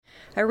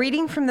A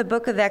reading from the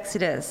book of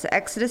Exodus,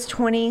 Exodus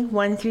 20,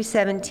 1 through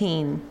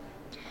 17.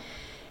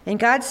 And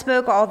God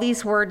spoke all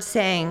these words,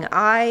 saying,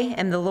 I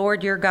am the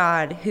Lord your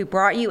God, who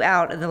brought you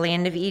out of the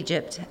land of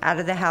Egypt, out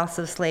of the house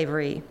of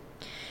slavery.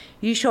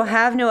 You shall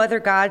have no other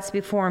gods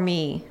before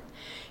me.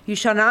 You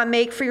shall not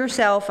make for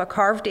yourself a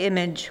carved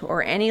image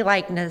or any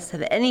likeness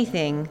of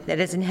anything that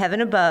is in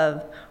heaven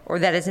above, or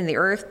that is in the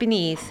earth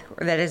beneath,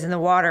 or that is in the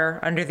water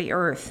under the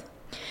earth.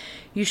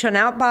 You shall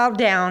not bow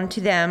down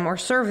to them or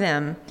serve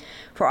them,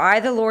 for I,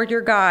 the Lord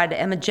your God,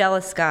 am a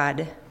jealous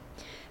God,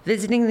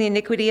 visiting the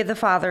iniquity of the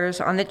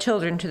fathers on the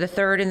children to the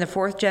third and the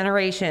fourth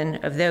generation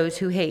of those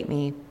who hate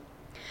me,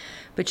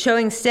 but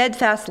showing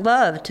steadfast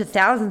love to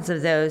thousands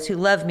of those who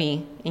love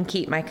me and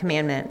keep my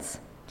commandments.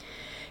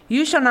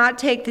 You shall not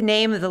take the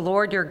name of the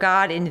Lord your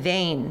God in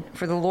vain,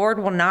 for the Lord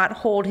will not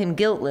hold him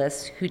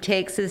guiltless who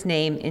takes his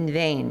name in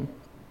vain.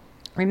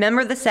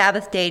 Remember the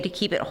Sabbath day to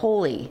keep it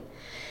holy.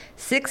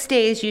 6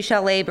 days you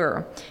shall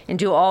labor and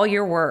do all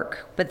your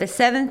work, but the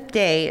seventh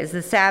day is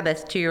the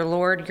Sabbath to your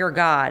Lord your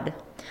God.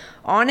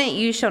 On it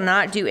you shall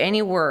not do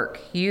any work,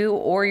 you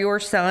or your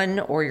son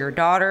or your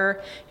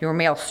daughter, your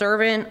male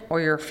servant or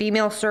your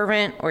female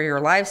servant, or your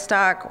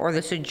livestock, or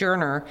the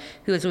sojourner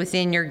who is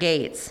within your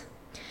gates.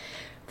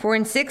 For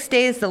in 6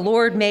 days the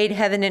Lord made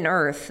heaven and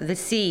earth, the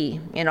sea,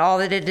 and all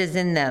that it is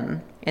in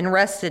them, and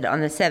rested on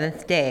the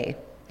seventh day.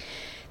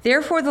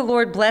 Therefore the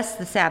Lord blessed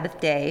the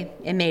Sabbath day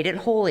and made it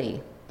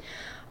holy.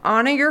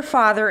 Honor your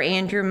father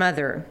and your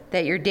mother,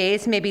 that your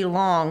days may be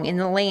long in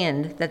the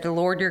land that the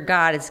Lord your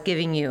God is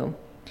giving you.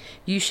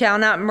 You shall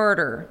not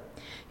murder.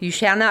 You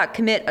shall not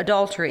commit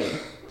adultery.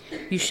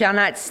 You shall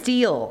not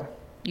steal.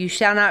 You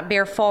shall not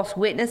bear false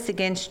witness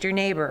against your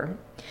neighbor.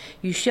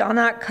 You shall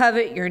not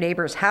covet your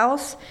neighbor's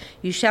house.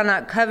 You shall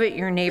not covet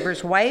your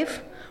neighbor's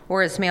wife,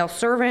 or his male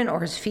servant, or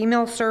his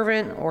female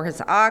servant, or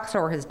his ox,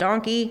 or his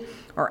donkey,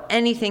 or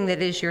anything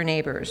that is your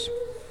neighbor's.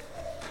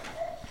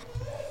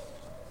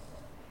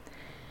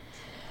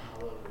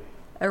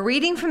 A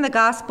reading from the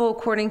Gospel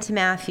according to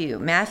Matthew,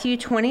 Matthew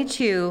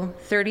 22,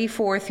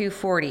 34 through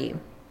 40.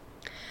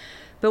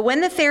 But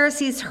when the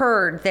Pharisees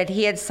heard that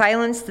he had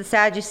silenced the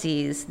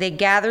Sadducees, they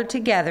gathered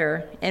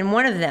together, and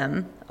one of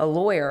them, a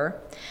lawyer,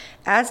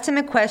 asked him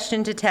a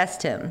question to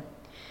test him.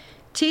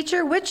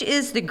 Teacher, which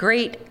is the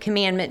great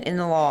commandment in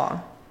the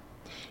law?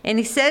 And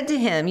he said to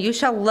him, You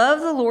shall love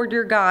the Lord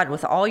your God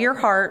with all your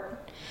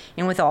heart,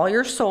 and with all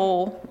your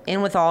soul,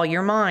 and with all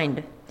your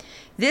mind.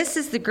 This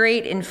is the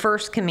great and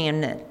first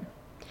commandment.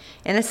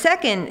 And a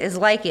second is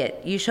like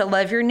it, you shall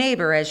love your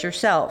neighbor as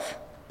yourself.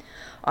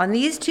 On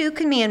these two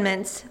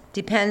commandments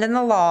depend on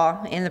the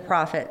law and the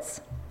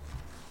prophets.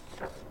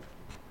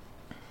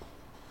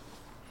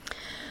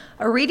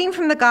 A reading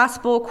from the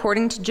Gospel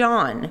according to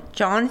John,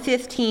 John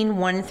 15,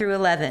 1 through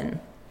 11.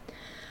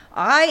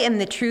 I am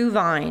the true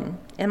vine,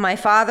 and my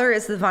Father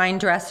is the vine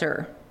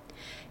dresser.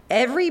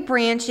 Every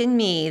branch in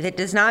me that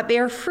does not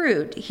bear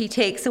fruit, he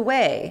takes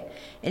away.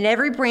 And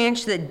every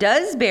branch that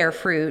does bear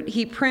fruit,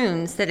 he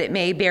prunes that it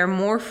may bear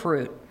more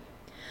fruit.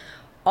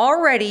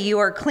 Already you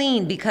are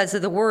clean because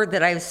of the word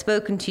that I have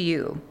spoken to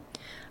you.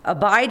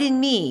 Abide in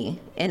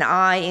me, and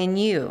I in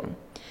you.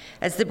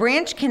 As the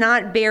branch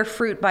cannot bear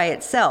fruit by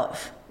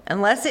itself,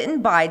 unless it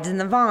abides in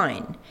the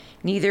vine,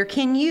 neither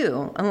can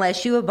you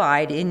unless you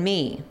abide in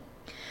me.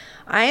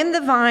 I am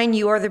the vine,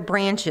 you are the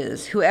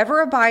branches.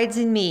 Whoever abides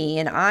in me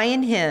and I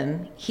in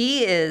him,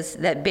 he is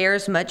that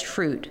bears much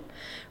fruit.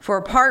 For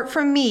apart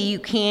from me, you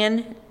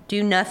can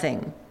do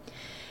nothing.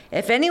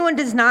 If anyone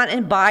does not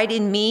abide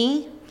in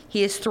me,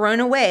 he is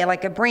thrown away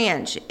like a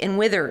branch and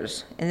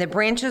withers, and the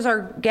branches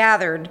are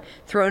gathered,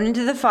 thrown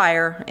into the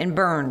fire, and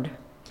burned.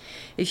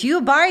 If you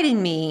abide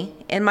in me,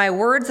 and my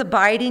words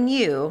abide in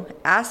you,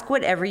 ask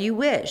whatever you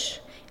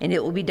wish, and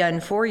it will be done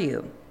for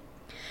you.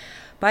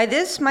 By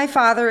this my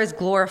Father is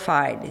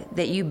glorified,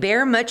 that you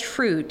bear much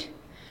fruit,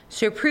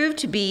 so prove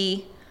to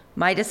be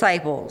my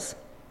disciples.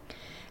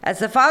 As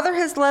the Father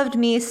has loved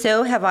me,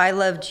 so have I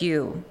loved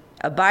you.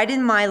 Abide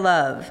in my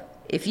love.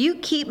 If you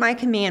keep my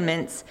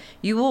commandments,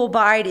 you will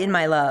abide in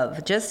my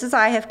love, just as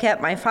I have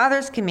kept my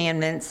Father's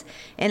commandments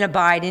and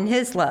abide in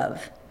his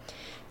love.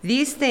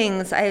 These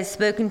things I have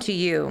spoken to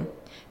you,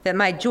 that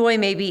my joy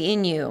may be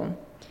in you,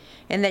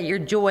 and that your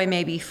joy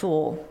may be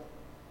full.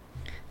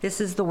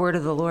 This is the word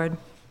of the Lord.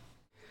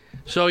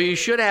 So you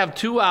should have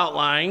two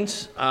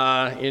outlines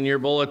in your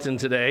bulletin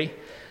today.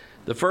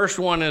 The first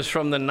one is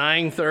from the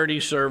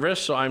 9:30 service,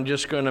 so I'm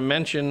just going to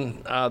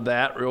mention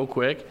that real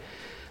quick.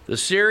 The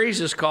series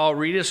is called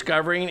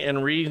Rediscovering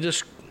and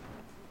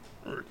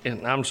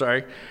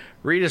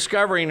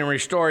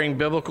Restoring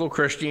Biblical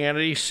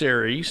Christianity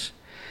series,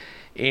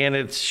 and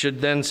it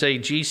should then say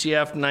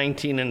GCF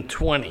 19 and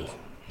 20.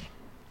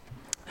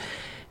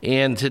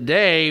 And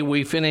today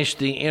we finished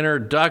the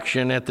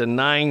introduction at the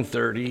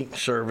 9:30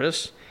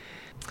 service.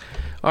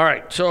 All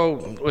right,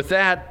 so with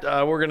that,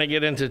 we're going to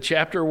get into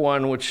chapter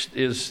 1, which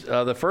is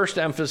the first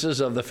emphasis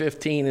of the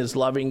 15 is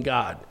loving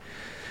God.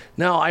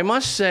 Now, I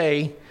must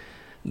say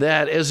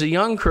that as a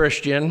young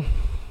Christian,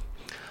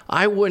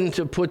 I wouldn't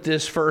have put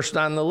this first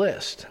on the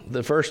list.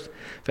 In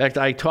fact,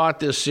 I taught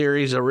this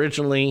series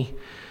originally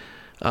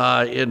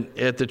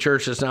at the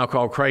church that's now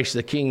called Christ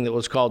the King, that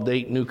was called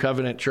Dayton New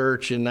Covenant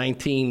Church in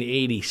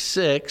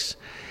 1986.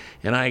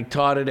 And I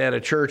taught it at a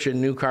church in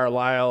New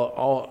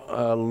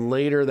Carlisle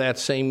later that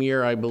same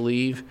year, I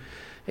believe,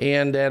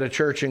 and at a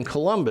church in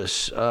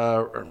Columbus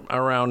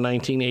around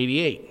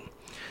 1988.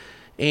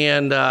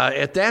 And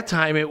at that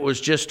time, it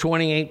was just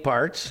 28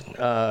 parts.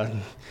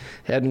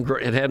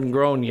 It hadn't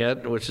grown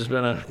yet, which has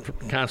been a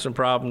constant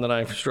problem that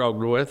I've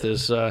struggled with.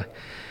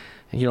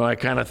 I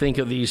kind of think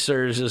of these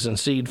series in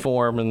seed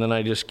form, and then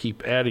I just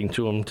keep adding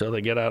to them until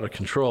they get out of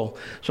control.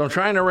 So I'm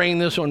trying to rein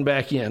this one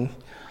back in.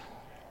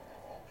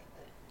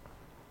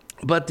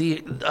 But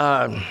the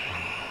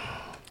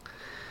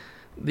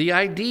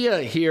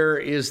idea here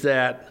is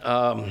that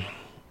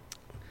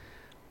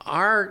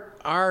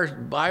our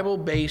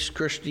Bible-based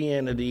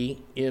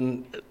Christianity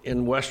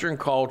in Western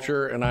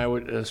culture, and I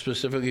would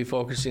specifically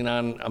focusing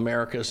on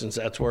America since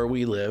that's where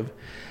we live,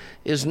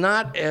 is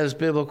not as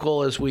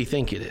biblical as we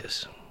think it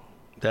is.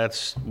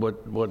 That's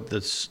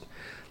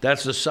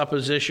that's the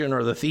supposition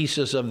or the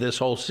thesis of this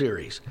whole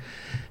series,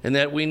 and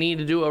that we need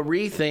to do a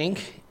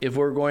rethink if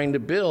we're going to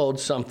build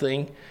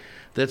something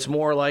that's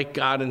more like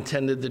God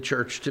intended the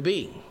church to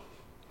be.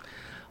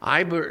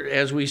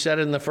 As we said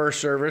in the first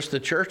service,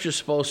 the church is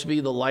supposed to be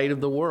the light of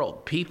the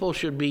world. People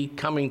should be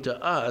coming to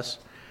us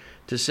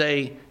to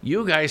say,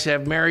 you guys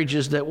have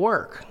marriages that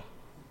work.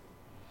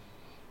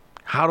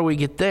 How do we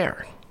get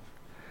there?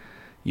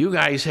 You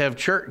guys have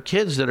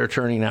kids that are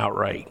turning out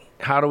right.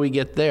 How do we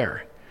get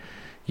there?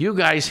 You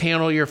guys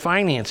handle your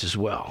finances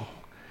well.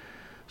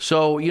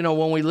 So,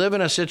 when we live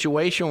in a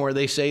situation where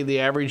they say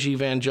the average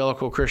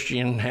evangelical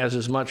Christian has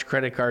as much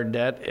credit card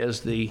debt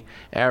as the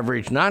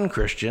average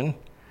non-Christian,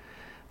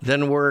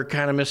 then we're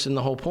kind of missing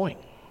the whole point.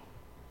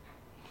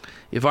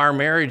 If our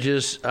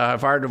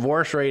if our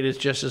divorce rate is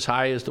just as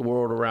high as the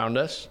world around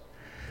us,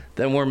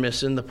 then we're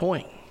missing the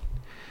point.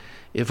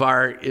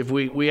 If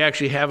we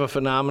actually have a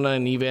phenomenon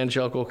in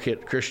evangelical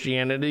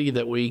Christianity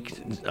that we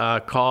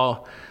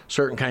call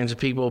certain kinds of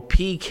people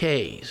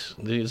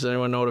PKs. Does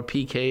anyone know what a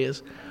PK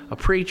is? A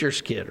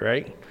preacher's kid,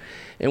 right?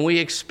 And we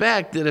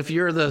expect that if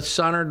you're the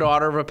son or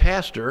daughter of a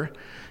pastor,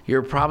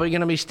 you're probably going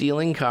to be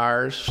stealing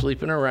cars,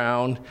 sleeping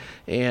around,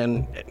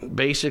 and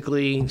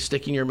basically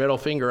sticking your middle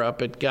finger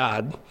up at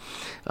God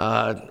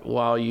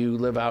while you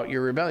live out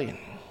your rebellion.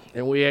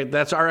 And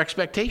that's our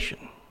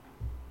expectation.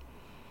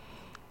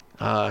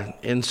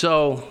 And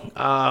so,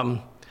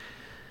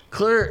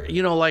 clear,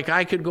 like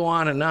I could go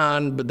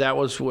on, but that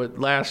was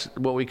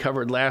what we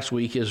covered last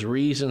week is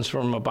reasons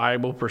from a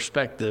Bible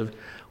perspective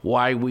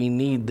why we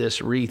need this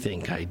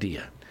rethink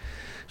idea.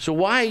 So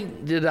why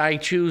did I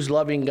choose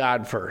loving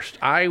God first?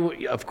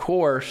 Of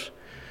course,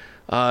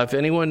 if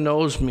anyone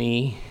knows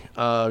me,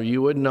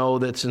 you would know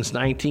that since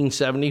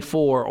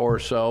 1974 or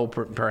so,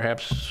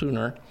 perhaps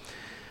sooner,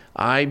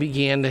 I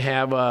began to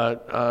have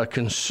a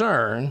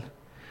concern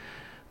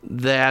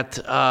that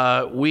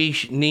we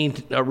need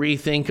a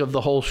rethink of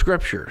the whole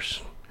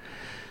Scriptures.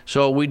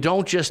 So we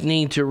don't just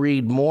need to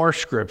read more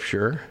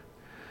Scripture,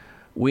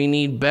 we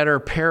need better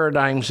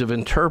paradigms of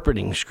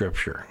interpreting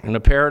Scripture. And a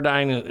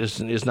paradigm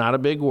is not a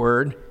big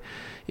word.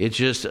 It's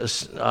just,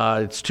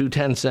 it's 2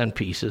 10-cent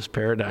pieces,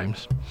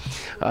 paradigms.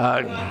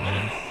 Not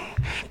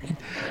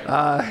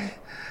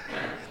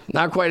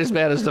quite as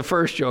bad as the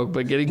first joke,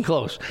 but getting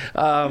close.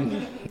 A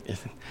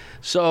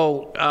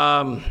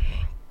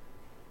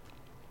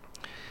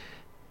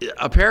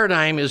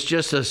paradigm is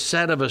just a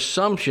set of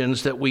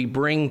assumptions that we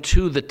bring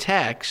to the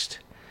text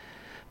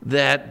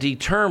that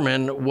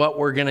determine what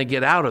we're going to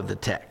get out of the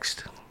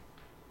text.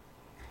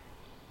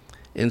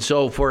 And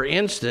so, for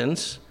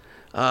instance,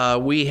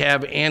 we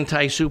have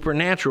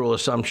anti-supernatural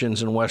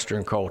assumptions in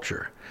Western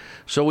culture.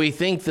 So we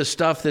think the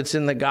stuff that's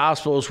in the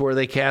Gospels where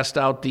they cast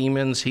out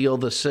demons, heal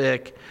the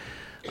sick,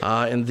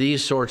 and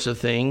these sorts of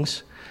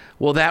things,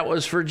 well, that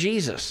was for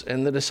Jesus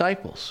and the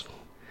disciples.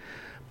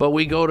 But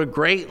we go to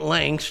great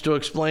lengths to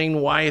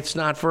explain why it's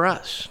not for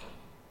us.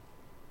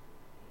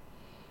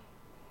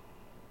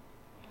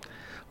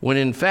 When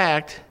in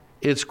fact,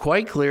 it's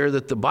quite clear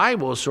that the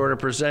Bible is sort of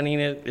presenting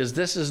it as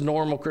this is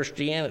normal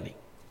Christianity.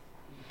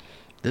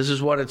 This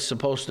is what it's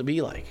supposed to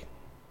be like.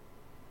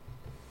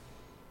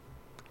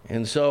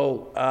 And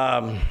so,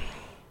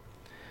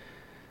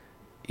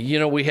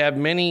 we have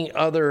many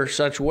other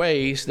such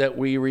ways that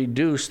we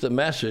reduce the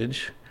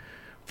message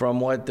from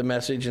what the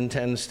message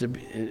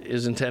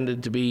is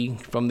intended to be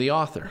from the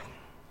author.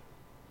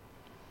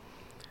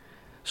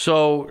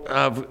 So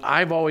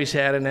I've always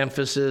had an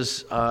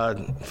emphasis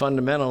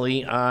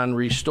fundamentally on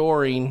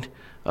restoring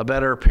a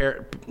better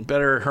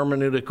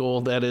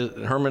hermeneutical. That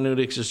is,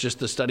 hermeneutics is just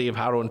the study of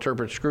how to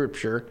interpret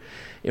Scripture.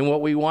 And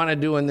what we want to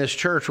do in this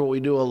church, what we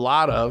do a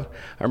lot of,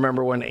 I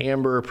remember when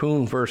Amber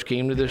Poon first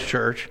came to this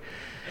church,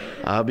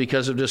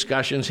 because of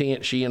discussions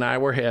she and I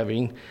were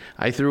having,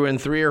 I threw in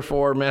 3 or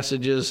 4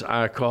 messages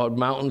called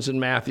Mountains in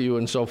Matthew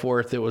and so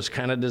forth that was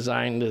kind of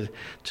designed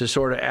to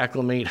sort of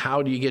acclimate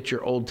how do you get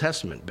your Old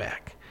Testament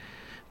back.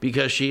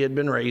 because she had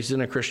been raised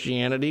in a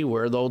Christianity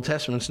where the Old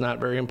Testament's not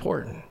very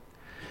important.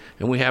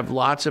 And we have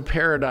lots of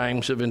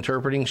paradigms of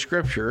interpreting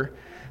Scripture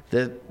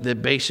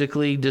that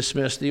basically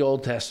dismiss the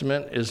Old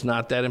Testament is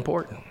not that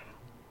important.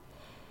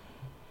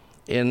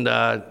 And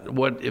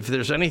if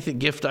there's anything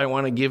gift I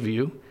want to give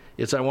you,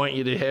 it's I want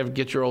you to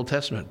get your Old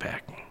Testament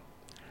back.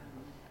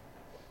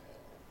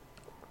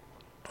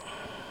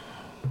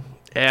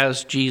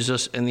 As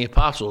Jesus and the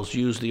apostles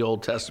used the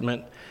Old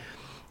Testament,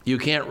 you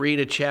can't read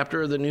a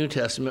chapter of the New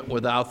Testament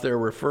without their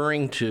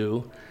referring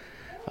to,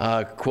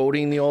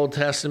 quoting the Old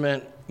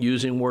Testament,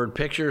 using word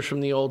pictures from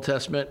the Old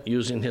Testament,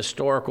 using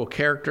historical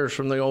characters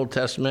from the Old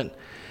Testament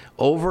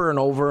over and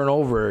over and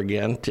over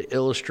again to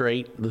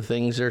illustrate the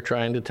things they're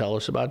trying to tell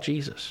us about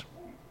Jesus.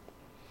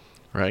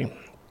 Right?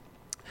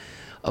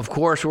 Of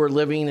course, we're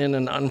living in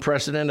an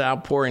unprecedented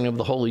outpouring of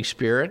the Holy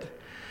Spirit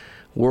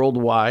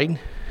worldwide.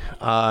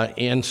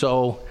 And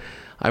so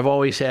I've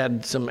always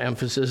had some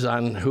emphasis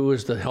on who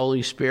is the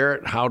Holy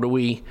Spirit, how do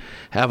we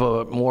have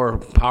a more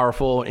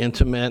powerful,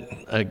 intimate,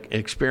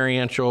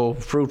 experiential,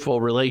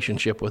 fruitful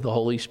relationship with the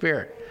Holy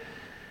Spirit.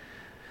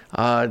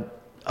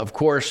 Of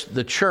course,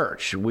 the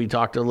church. We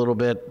talked a little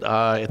bit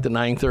at the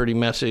 9:30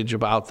 message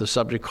about the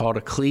subject called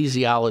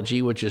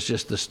ecclesiology, which is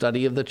just the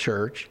study of the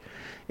church,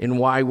 and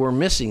why we're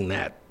missing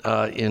that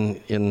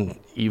in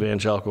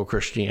evangelical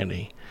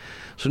Christianity.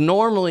 So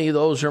normally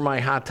those are my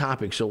hot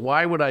topics. So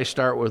why would I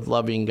start with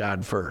loving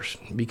God first?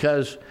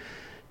 Because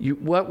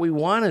what we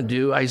want to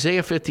do,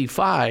 Isaiah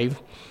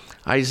 55,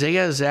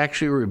 Isaiah is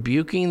actually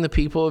rebuking the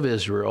people of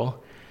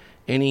Israel,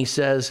 and he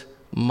says,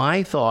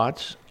 my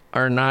thoughts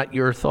are not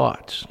your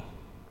thoughts,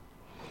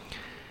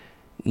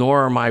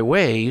 nor are my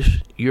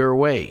ways your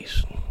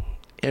ways.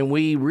 And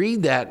we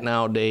read that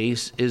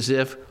nowadays as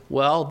if,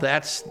 well,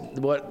 that's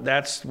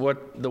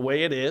what the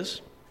way it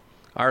is.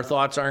 Our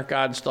thoughts aren't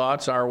God's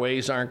thoughts. Our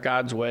ways aren't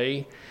God's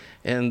way.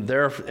 And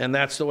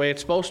that's the way it's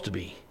supposed to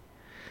be.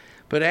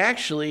 But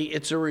actually,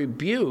 it's a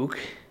rebuke.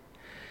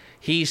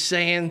 He's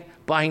saying,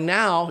 by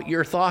now,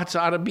 your thoughts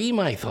ought to be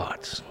my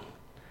thoughts.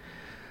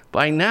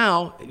 By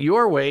now,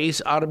 your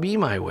ways ought to be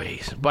my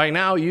ways. By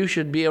now, you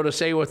should be able to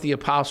say with the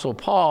Apostle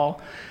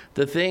Paul,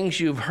 the things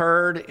you've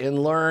heard and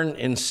learned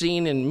and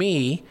seen in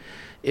me,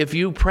 if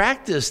you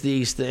practice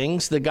these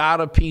things, the God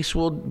of peace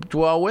will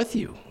dwell with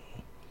you.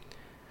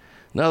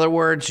 In other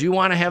words, you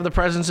want to have the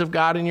presence of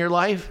God in your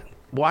life?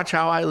 Watch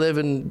how I live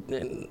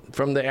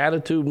from the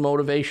attitude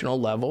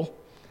motivational level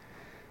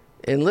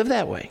and live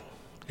that way.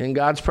 And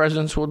God's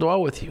presence will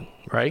dwell with you,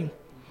 right?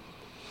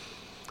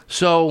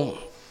 So,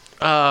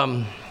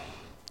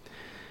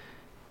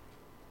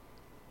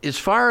 as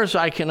far as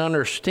I can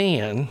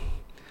understand,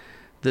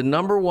 the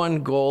number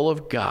one goal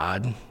of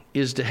God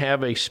is to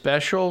have a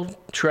special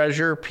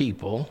treasure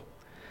people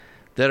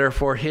that are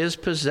for his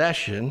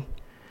possession,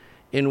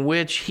 in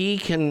which he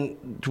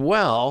can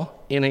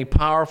dwell in a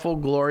powerful,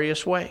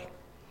 glorious way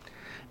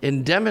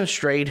and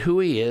demonstrate who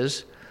he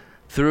is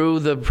through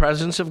the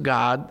presence of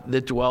God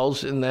that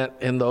dwells in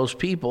those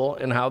people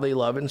and how they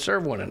love and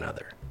serve one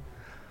another.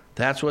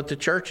 That's what the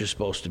church is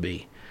supposed to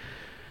be.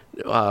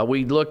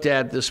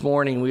 This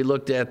morning, we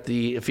looked at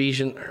the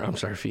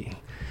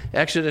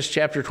Exodus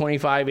chapter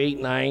 25, 8,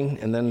 9,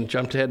 and then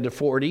jumped ahead to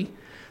 40.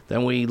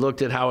 Then we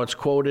looked at how it's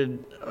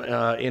quoted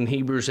in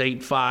Hebrews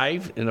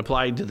 8:5 and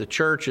applied to the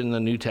church in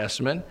the New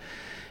Testament,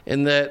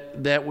 and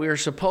that we're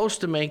supposed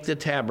to make the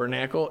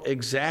tabernacle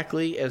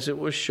exactly as it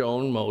was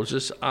shown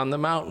Moses on the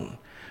mountain.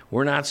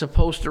 We're not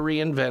supposed to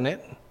reinvent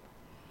it.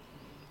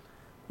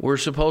 We're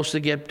supposed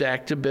to get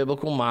back to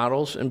biblical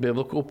models and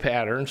biblical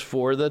patterns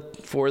for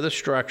the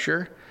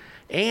structure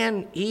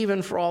and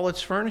even for all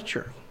its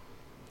furniture,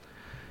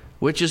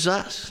 which is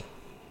us.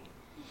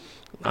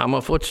 I'm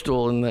a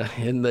footstool in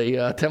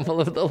the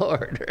temple of the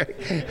Lord,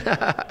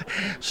 right?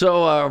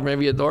 So,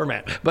 maybe a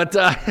doormat, but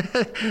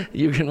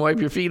you can wipe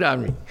your feet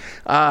on me.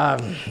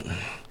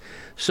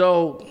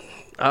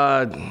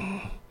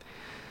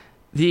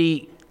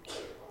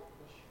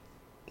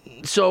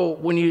 So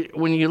when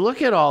you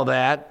look at all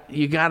that,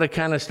 you got to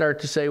kind of start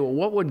to say, well,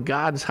 what would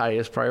God's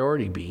highest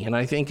priority be? And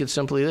I think it's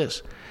simply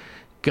this: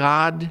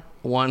 God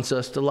wants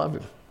us to love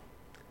him.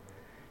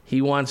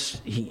 He wants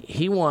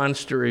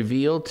to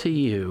reveal to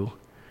you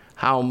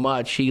how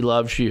much he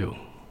loves you.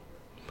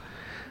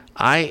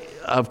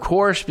 Of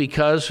course,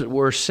 because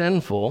we're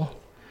sinful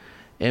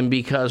and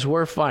because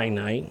we're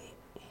finite,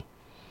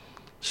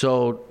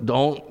 so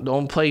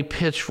don't play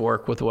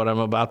pitchfork with what I'm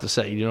about to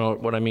say. You know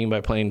what I mean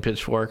by playing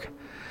pitchfork?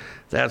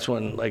 That's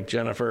when, like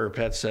Jennifer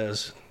Pett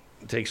says,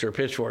 takes her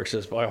pitchfork,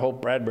 says, "Boy, I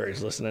hope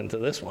Bradbury's listening to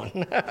this one."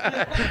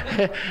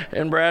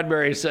 And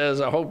Bradbury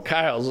says, "I hope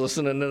Kyle's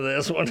listening to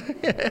this one."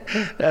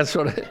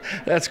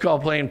 That's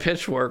called playing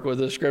pitchfork with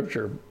the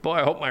scripture. Boy,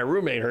 I hope my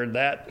roommate heard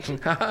that.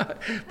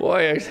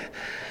 Boy,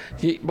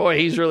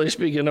 he's really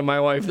speaking to my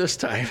wife this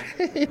time.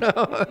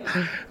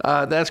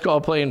 That's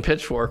called playing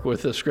pitchfork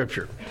with the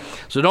scripture.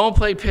 So don't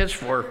play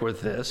pitchfork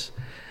with this.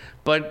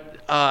 But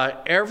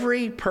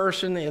every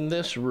person in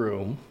this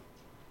room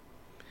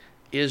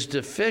is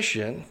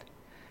deficient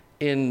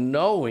in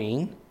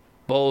knowing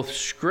both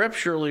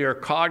scripturally or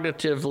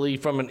cognitively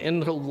from an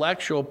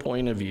intellectual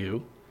point of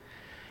view,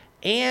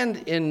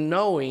 and in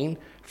knowing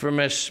from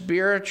a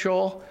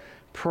spiritual,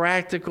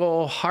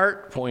 practical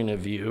heart point of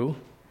view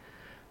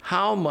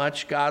how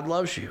much God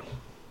loves you.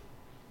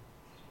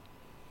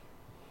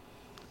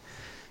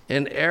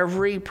 And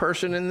every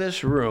person in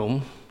this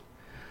room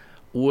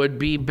would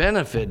be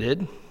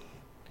benefited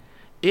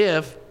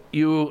if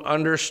you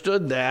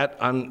understood that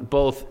on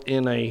both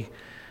in a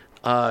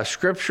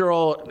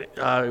scriptural,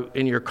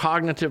 in your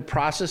cognitive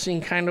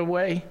processing kind of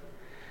way,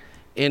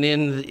 and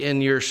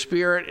in your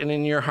spirit and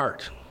in your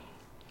heart.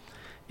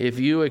 If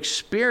you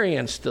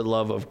experience the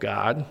love of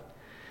God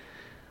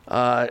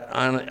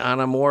on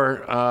a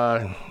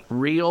more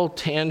real,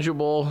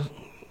 tangible,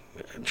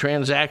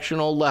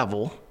 transactional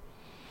level,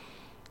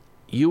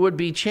 you would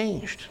be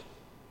changed.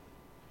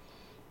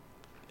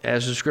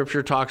 As the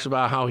scripture talks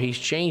about how he's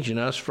changing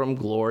us from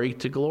glory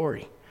to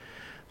glory.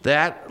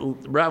 That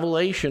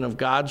revelation of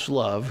God's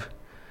love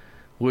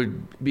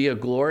would be a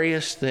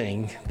glorious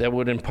thing that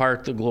would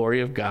impart the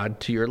glory of God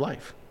to your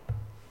life.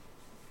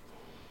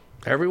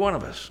 Every one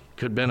of us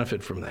could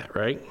benefit from that,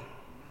 right?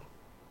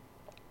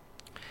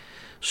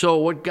 So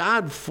what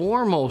God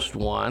foremost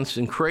wants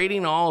in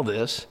creating all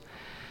this,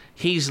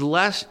 he's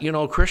less,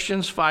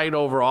 Christians fight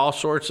over all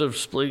sorts of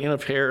splitting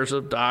of hairs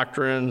of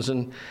doctrines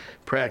and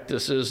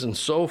practices and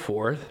so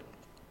forth.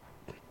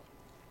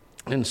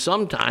 And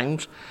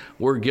sometimes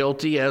we're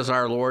guilty, as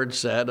our Lord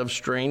said, of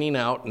straining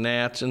out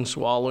gnats and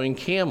swallowing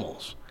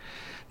camels.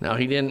 Now,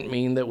 he didn't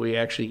mean that we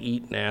actually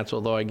eat gnats,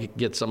 although I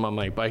get some on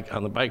my bike,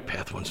 on the bike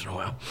path once in a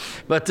while.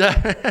 But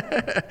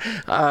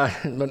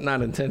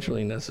not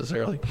intentionally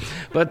necessarily.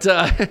 But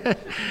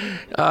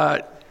I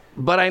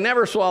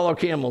never swallow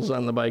camels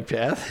on the bike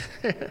path.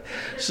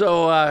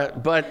 So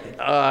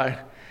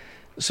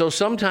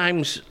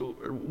sometimes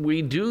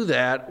we do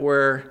that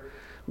where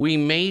we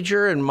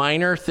major in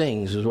minor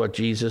things, is what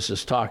Jesus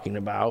is talking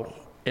about,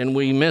 and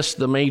we miss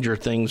the major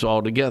things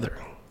altogether.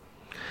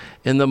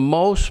 And the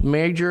most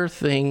major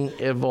thing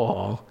of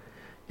all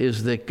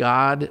is that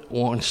God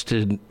wants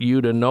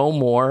you to know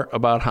more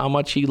about how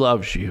much he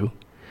loves you,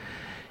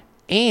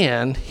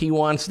 and he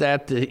wants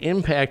that to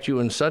impact you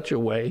in such a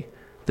way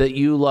that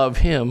you love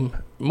him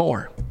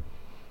more.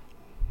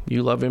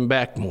 You love him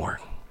back more.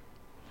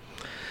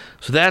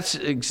 So that's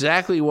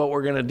exactly what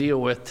we're going to deal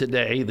with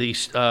today.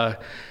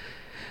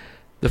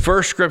 The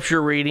first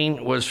scripture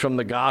reading was from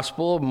the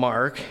Gospel of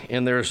Mark,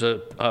 and there's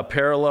a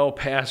parallel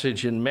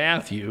passage in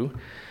Matthew.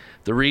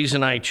 The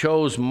reason I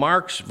chose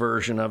Mark's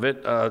version of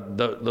it,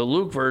 the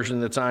Luke version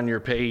that's on your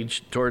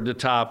page toward the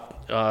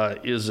top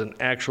is an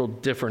actual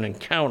different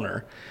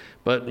encounter.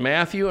 But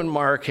Matthew and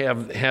Mark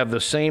have the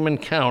same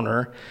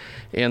encounter,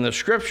 and the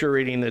scripture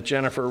reading that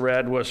Jennifer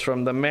read was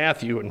from the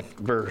Matthew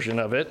version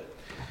of it,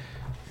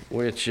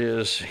 which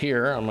is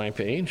here on my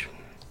page.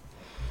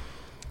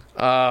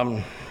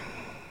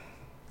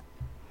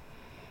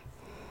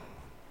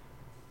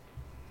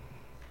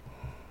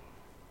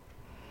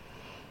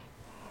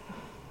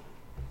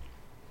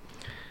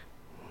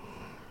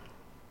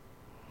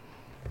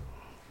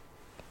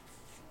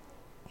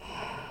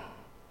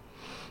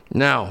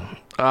 Now,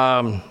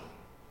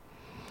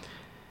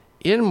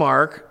 in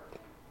Mark,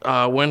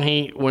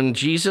 when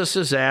Jesus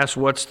is asked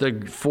what's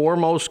the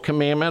foremost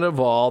commandment of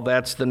all,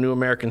 that's the New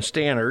American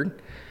Standard.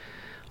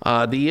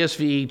 The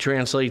ESV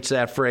translates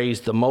that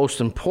phrase, the most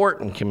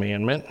important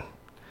commandment.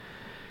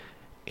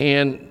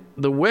 And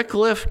the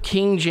Wycliffe,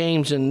 King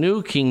James, and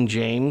New King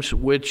James,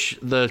 which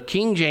the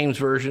King James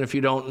version, if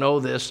you don't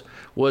know this,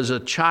 was a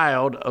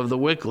child of the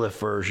Wycliffe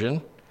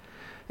version.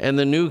 And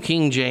the New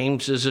King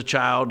James is a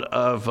child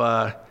of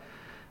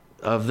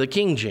the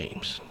King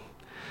James.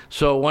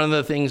 So one of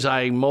the things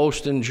I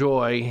most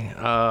enjoy,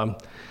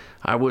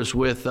 I was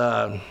with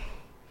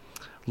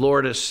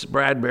Lourdes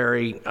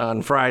Bradbury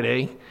on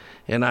Friday,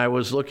 and I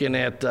was looking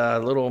at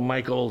little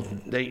Michael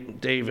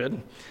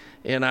David,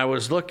 and I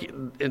was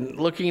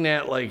looking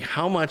at like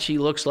how much he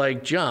looks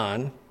like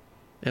John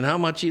and how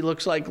much he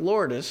looks like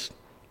Lourdes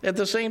at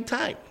the same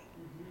time,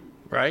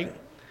 right?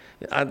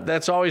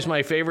 That's always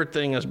my favorite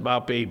thing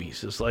about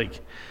babies. It's like,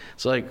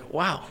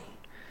 wow,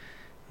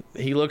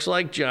 he looks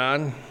like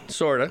John,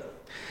 sorta.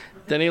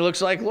 Then he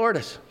looks like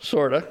Lourdes,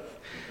 sorta.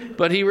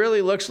 But he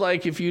really looks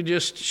like if you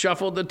just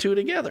shuffled the two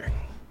together.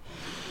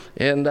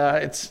 And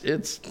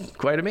it's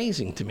quite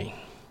amazing to me.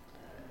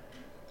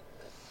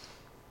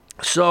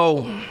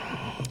 So,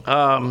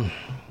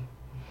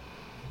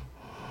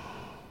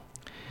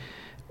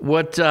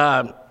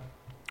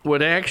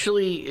 what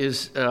actually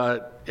is,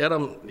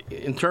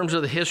 in terms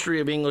of the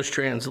history of English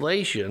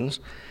translations,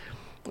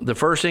 the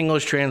first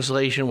English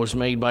translation was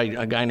made by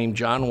a guy named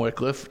John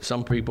Wycliffe.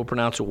 Some people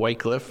pronounce it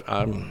Wycliffe.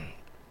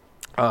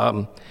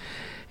 And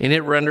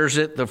it renders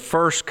it the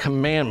first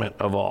commandment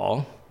of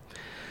all.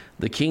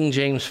 The King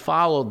James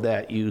followed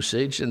that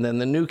usage, and then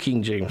the New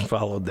King James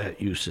followed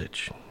that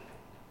usage.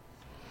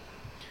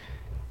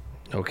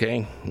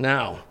 Okay,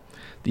 now,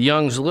 the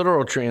Young's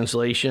literal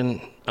translation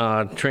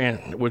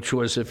which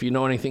was, if you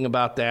know anything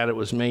about that, it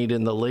was made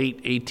in the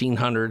late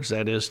 1800s,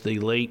 that is the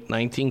late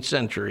 19th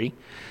century.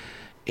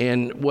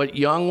 And what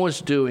Young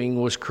was doing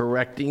was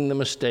correcting the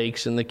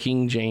mistakes in the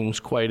King James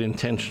quite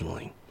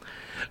intentionally.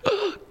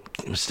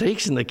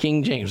 Mistakes in the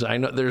King James. I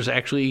know there's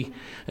actually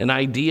an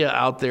idea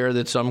out there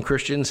that some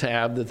Christians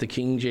have that the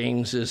King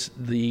James is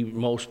the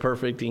most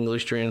perfect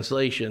English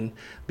translation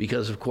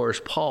because, of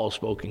course, Paul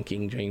spoke in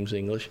King James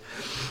English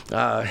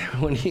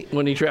when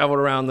he traveled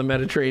around the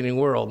Mediterranean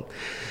world,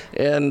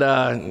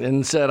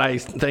 and said, "I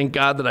thank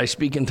God that I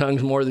speak in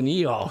tongues more than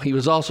ye all." He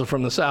was also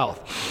from the South.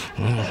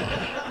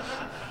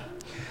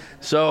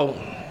 So,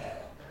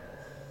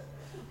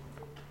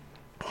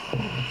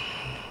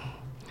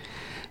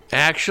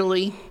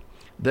 actually,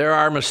 there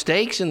are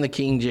mistakes in the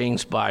King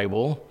James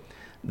Bible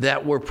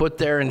that were put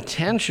there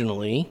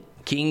intentionally.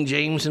 King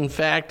James, in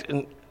fact,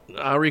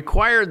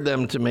 required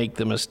them to make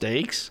the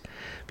mistakes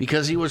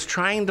because he was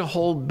trying to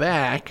hold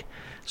back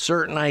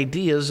certain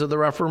ideas of the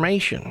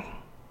Reformation.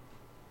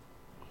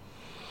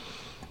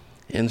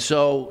 And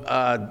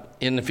so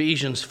in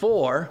Ephesians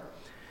 4,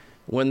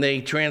 when they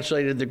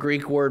translated the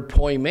Greek word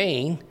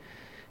poimen,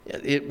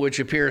 which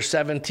appears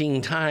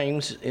 17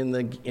 times in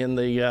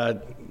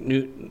the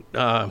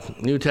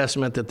New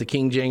Testament that the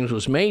King James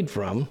was made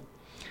from,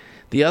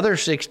 the other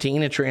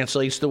 16 it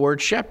translates the word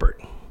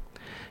shepherd.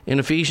 In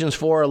Ephesians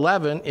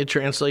 4:11 it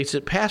translates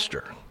it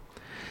pastor,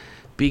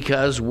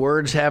 because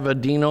words have a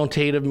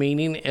denotative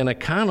meaning and a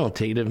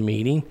connotative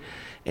meaning,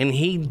 and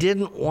he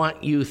didn't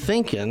want you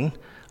thinking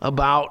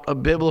about a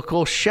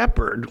biblical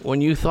shepherd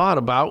when you thought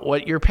about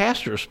what your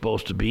pastor is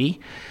supposed to be.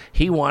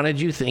 He wanted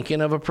you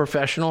thinking of a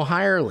professional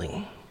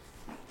hireling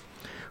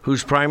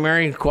whose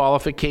primary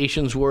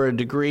qualifications were a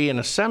degree in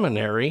a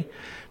seminary,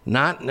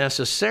 not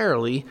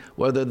necessarily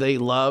whether they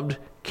loved,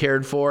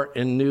 cared for,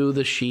 and knew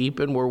the sheep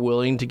and were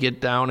willing to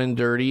get down and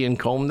dirty and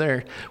comb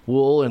their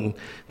wool and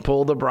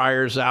pull the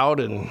briars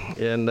out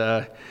and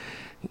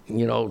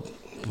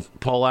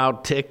pull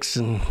out ticks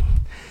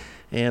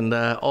and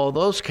all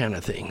those kind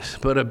of things.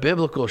 But a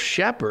biblical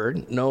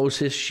shepherd knows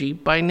his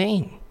sheep by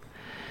name,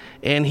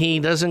 and he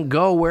doesn't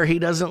go where he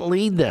doesn't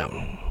lead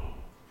them.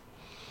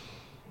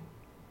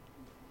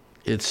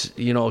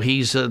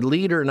 He's a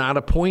leader, not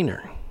a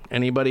pointer.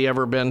 Anybody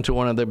ever been to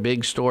one of the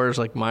big stores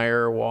like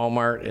Meijer or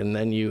Walmart, and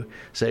then you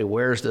say,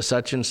 "Where's the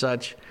such and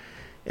such?"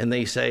 And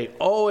they say,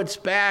 "Oh, it's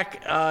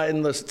back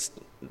in the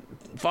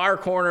far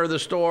corner of the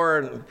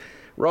store,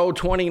 row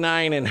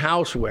 29 in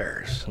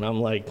housewares." And I'm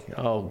like,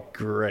 "Oh,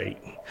 great."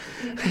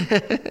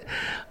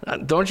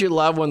 Don't you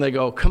love when they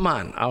go, "Come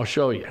on, I'll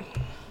show you"?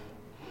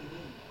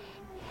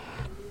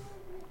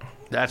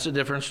 That's the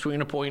difference between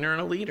a pointer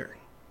and a leader.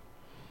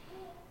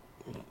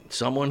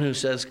 Someone who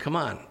says, "Come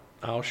on,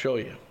 I'll show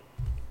you."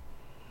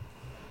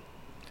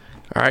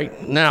 All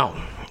right, now,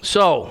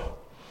 so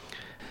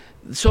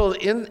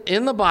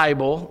in the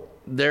Bible,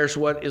 there's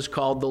what is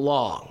called the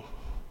law.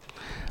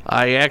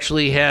 I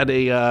actually had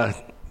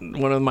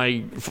one of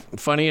my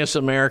funniest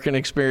American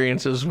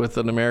experiences with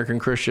an American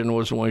Christian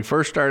was when we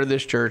first started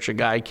this church. A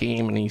guy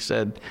came and he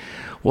said,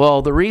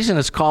 "Well, the reason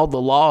it's called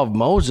the law of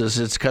Moses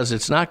is because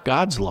it's not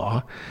God's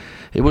law.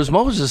 It was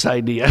Moses'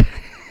 idea."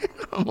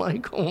 I'm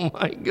like, "Oh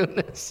my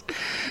goodness."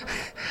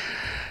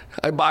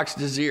 I boxed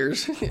his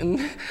ears.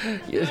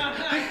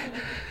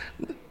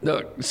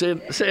 No,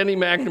 Sandy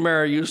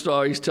McNamara used to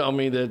always tell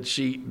me that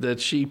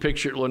she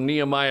pictured when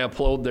Nehemiah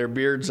pulled their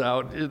beards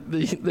out.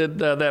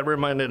 That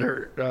reminded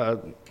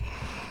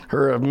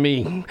her of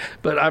me.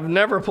 But I've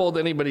never pulled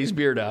anybody's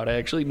beard out,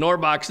 actually, nor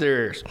boxed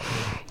their ears.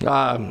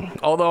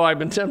 Although I've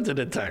been tempted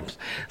at times.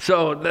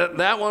 So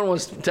that one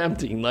was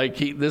tempting. Like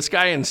this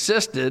guy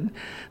insisted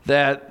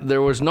that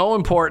there was no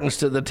importance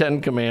to the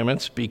Ten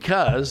Commandments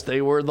because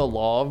they were the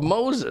law of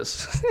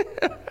Moses.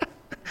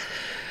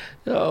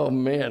 Oh,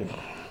 man.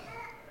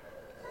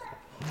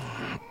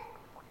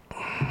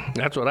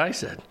 That's what I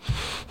said.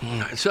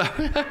 So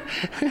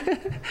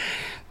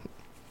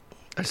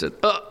I said,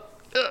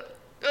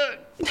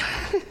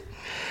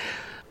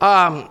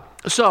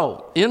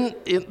 So in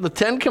the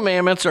Ten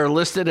Commandments are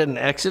listed in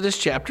Exodus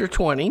chapter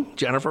 20.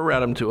 Jennifer read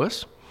them to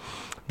us.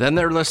 Then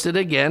they're listed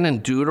again in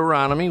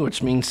Deuteronomy,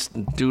 which means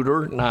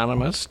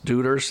deuteronomous,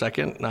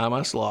 second,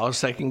 namas, law,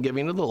 second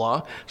giving of the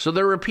law. So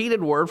they're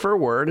repeated word for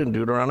word in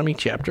Deuteronomy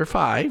chapter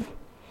 5.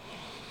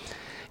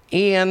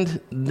 And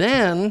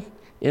then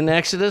in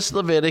Exodus,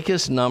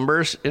 Leviticus,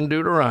 Numbers, and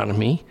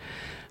Deuteronomy,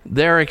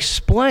 they're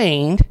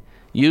explained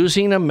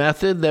using a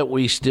method that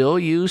we still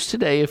use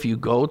today. If you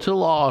go to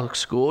law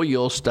school,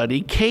 you'll study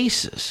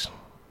cases.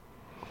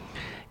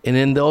 And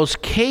in those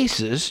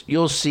cases,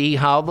 you'll see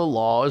how the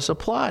law is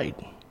applied.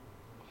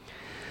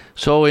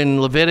 So in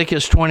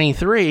Leviticus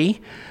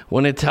 23,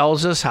 when it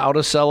tells us how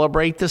to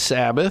celebrate the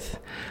Sabbath,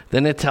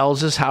 then it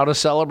tells us how to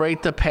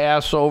celebrate the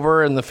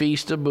Passover and the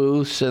Feast of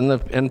Booths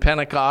and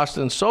Pentecost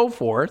and so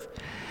forth.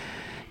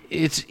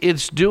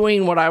 It's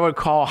doing what I would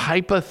call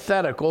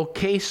hypothetical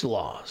case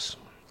laws.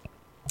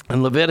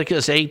 In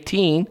Leviticus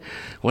 18,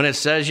 when it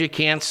says you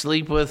can't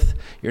sleep with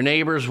your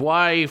neighbor's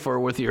wife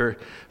or with your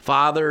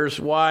father's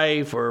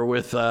wife or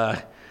with,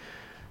 an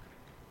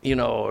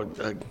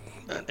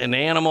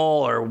animal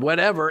or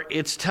whatever,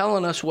 it's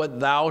telling us what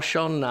thou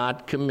shalt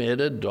not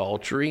commit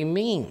adultery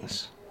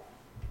means.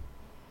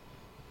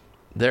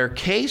 They're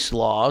case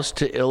laws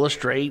to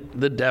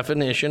illustrate the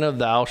definition of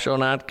thou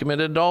shalt not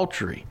commit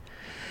adultery.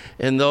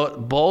 And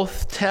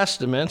both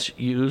testaments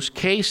use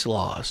case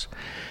laws.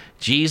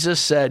 Jesus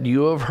said,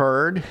 you have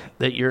heard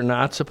that you're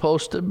not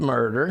supposed to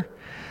murder.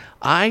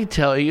 I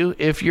tell you,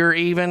 if you're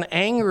even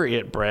angry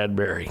at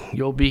Bradbury,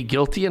 you'll be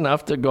guilty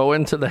enough to go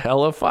into the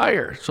hell of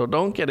fire. So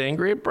don't get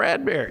angry at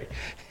Bradbury.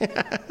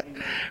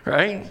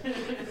 Right?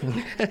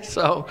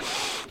 So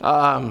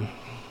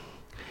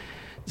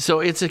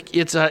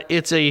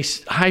it's a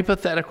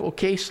hypothetical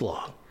case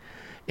law.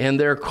 And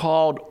they're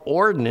called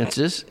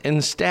ordinances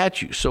and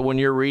statutes. So when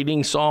you're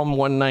reading Psalm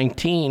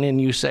 119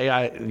 and you say,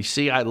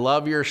 I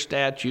love your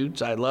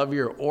statutes, I love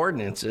your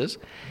ordinances,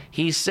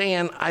 he's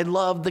saying, I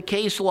love the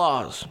case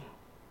laws.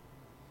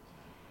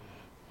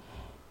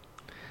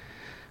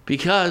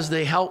 Because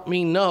they help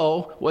me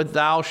know what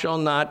thou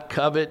shalt not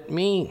covet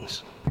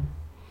means.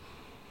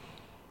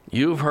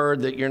 You've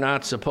heard that you're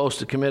not supposed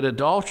to commit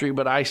adultery,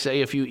 but I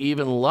say if you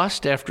even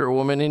lust after a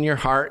woman in your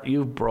heart,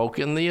 you've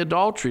broken the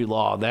adultery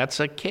law. That's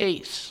a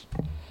case.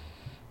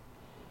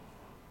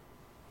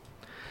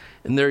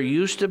 And there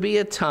used to be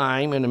a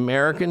time in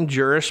American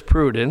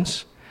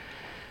jurisprudence,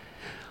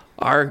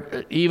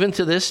 even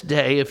to this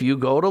day, if you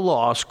go to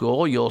law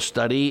school, you'll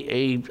study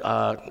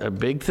a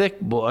big, thick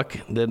book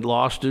that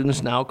law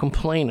students now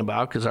complain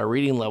about because our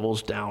reading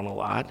level's down a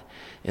lot.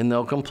 And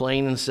they'll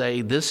complain and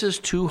say, this is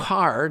too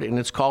hard, and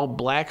it's called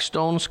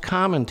Blackstone's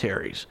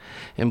Commentaries.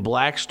 And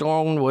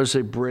Blackstone was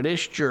a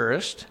British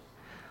jurist,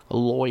 a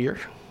lawyer.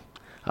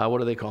 What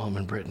do they call him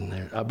in Britain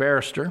there? A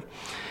barrister.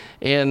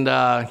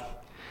 And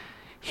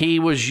he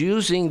was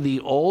using the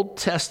Old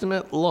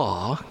Testament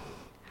law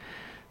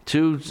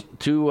to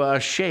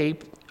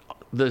shape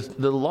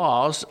the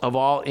laws of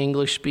all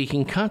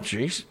English-speaking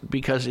countries,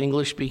 because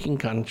English-speaking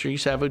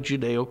countries have a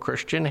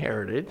Judeo-Christian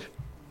heritage.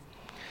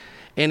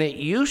 And it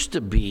used to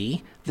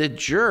be that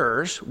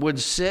jurors would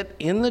sit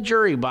in the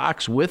jury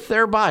box with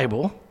their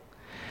Bible,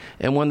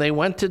 and when they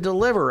went to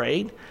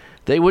deliberate,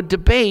 they would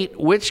debate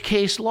which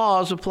case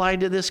laws applied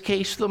to this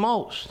case the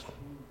most.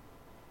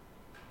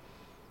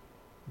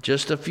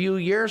 Just a few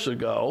years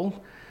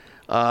ago,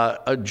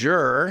 a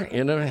juror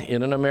in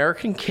an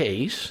American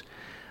case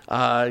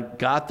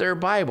got their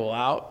Bible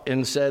out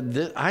and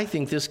said, I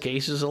think this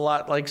case is a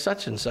lot like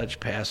such and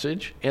such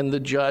passage, and the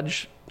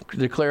judge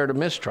declared a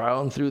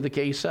mistrial and threw the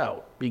case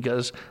out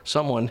because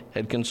someone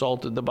had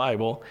consulted the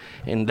Bible,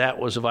 and that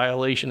was a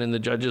violation in the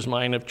judge's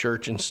mind of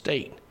church and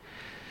state.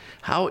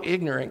 How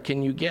ignorant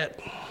can you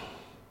get?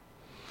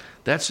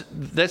 This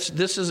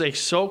is a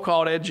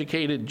so-called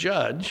educated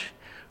judge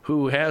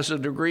who has a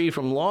degree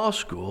from law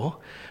school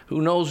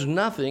who knows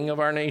nothing of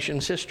our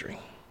nation's history.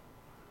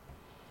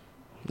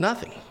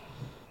 Nothing.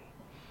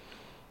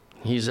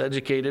 He's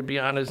educated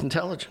beyond his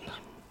intelligence.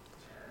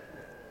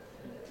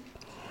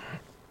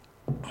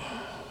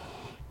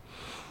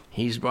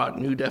 He's brought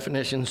new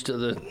definitions to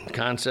the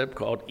concept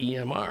called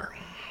EMR,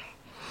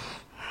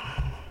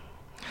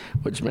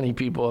 which many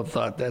people have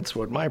thought that's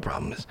what my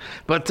problem is.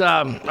 But,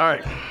 all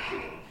right.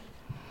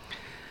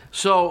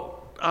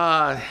 So,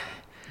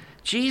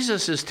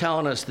 Jesus is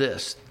telling us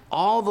this.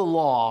 All the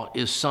law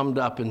is summed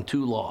up in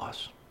two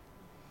laws.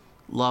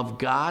 Love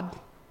God,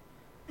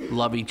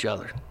 love each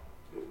other.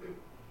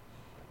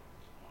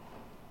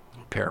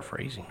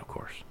 Paraphrasing, of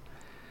course.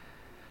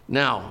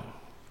 Now,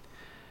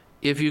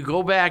 if you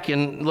go back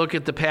and look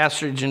at the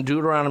passage in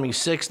Deuteronomy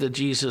 6 that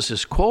Jesus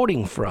is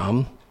quoting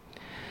from,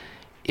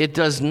 it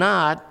does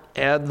not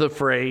add the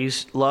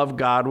phrase, love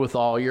God with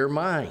all your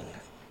mind.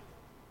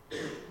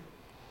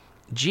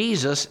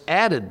 Jesus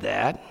added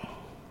that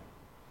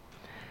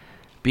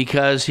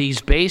because he's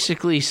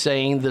basically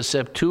saying the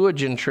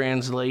Septuagint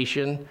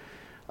translation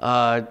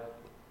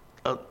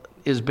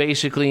is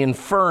basically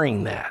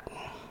inferring that.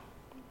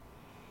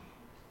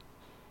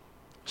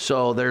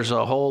 So there's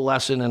a whole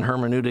lesson in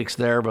hermeneutics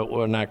there, but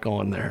we're not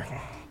going there.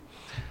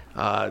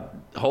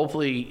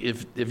 Hopefully,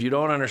 if you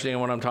don't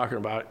understand what I'm talking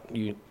about,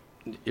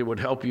 it would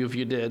help you if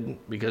you did,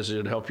 because it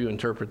would help you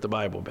interpret the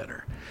Bible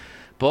better.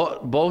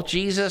 Both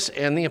Jesus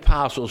and the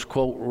apostles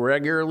quote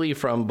regularly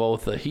from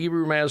both the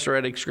Hebrew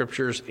Masoretic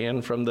scriptures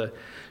and from the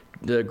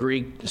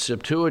Greek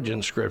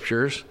Septuagint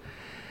scriptures,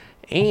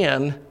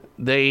 and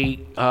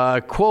they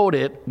quote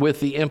it with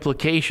the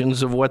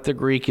implications of what the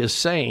Greek is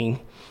saying,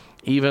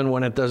 even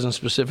when it doesn't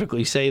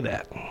specifically say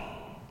that.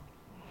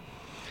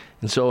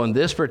 And so in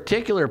this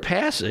particular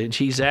passage,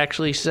 he's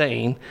actually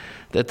saying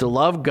that to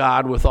love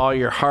God with all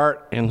your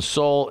heart and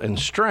soul and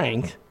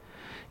strength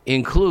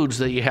includes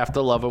that you have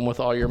to love him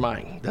with all your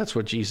mind. That's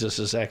what Jesus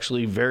is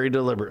actually very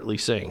deliberately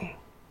saying.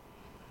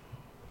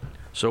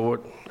 So, all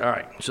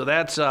right, so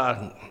that's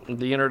the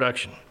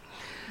introduction.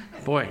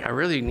 Boy, I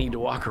really need to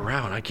walk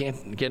around. I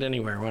can't get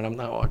anywhere when I'm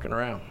not walking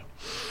around.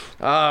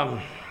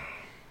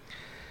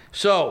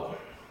 So,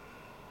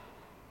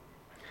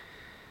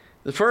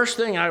 the first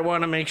thing I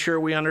want to make sure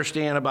we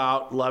understand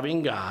about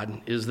loving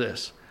God is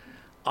this.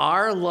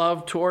 Our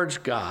love towards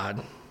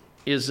God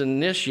is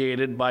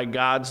initiated by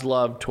God's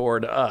love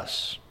toward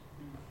us.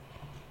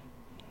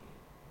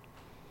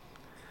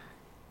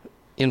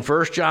 In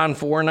 1 John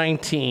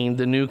 4:19,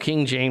 the New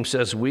King James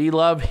says, we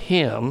love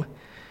him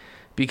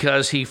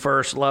because he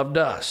first loved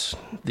us.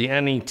 The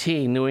NET,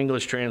 New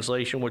English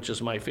Translation, which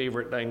is my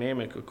favorite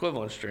dynamic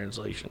equivalence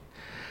translation,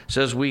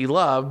 says we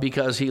love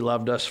because he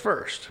loved us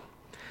first.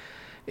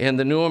 And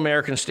the New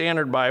American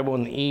Standard Bible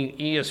and the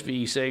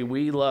ESV say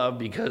we love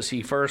because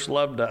he first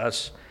loved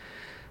us.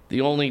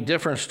 The only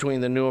difference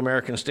between the New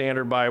American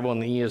Standard Bible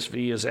and the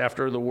ESV is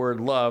after the word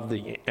love,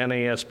 the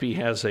NASB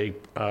has a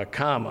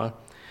comma,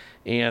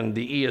 and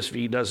the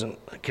ESV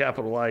doesn't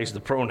capitalize the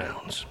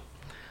pronouns.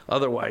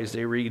 Otherwise,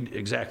 they read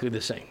exactly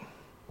the same.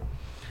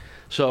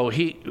 So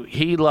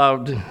we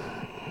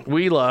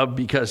love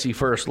because he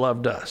first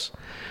loved us.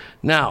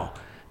 Now,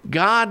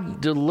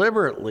 God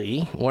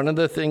deliberately, one of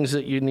the things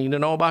that you need to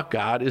know about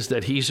God is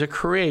that he's a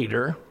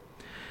creator,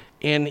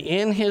 and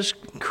in his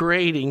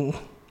creating,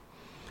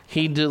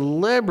 he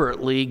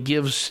deliberately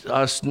gives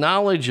us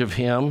knowledge of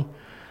him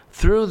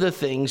through the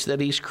things that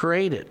he's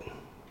created.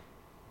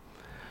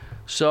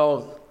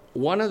 So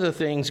one of the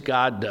things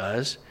God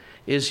does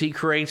is he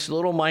creates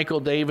little Michael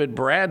David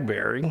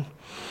Bradbury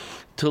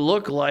to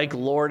look like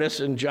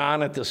Lourdes and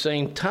John at the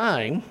same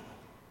time,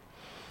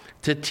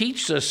 to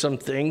teach us some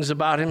things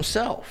about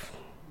himself.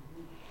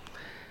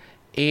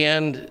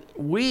 And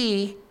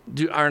we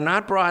are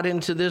not brought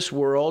into this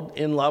world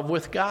in love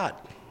with God.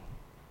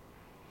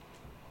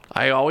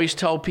 I always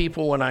tell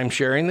people when I'm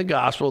sharing the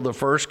gospel, the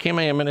first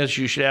commandment is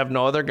you should have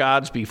no other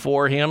gods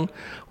before him,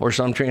 or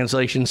some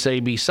translations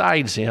say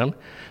besides him.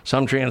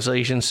 Some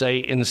translations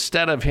say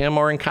instead of him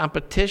or in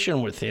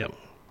competition with him.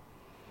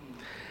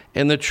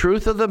 And the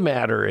truth of the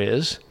matter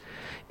is,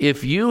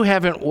 if you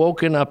haven't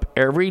woken up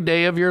every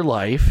day of your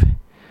life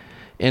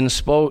and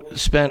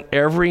spent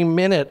every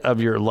minute of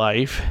your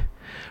life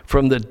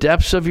from the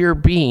depths of your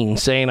being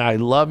saying, I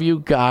love you,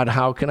 God,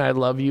 how can I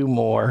love you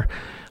more?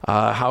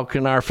 How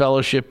can our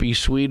fellowship be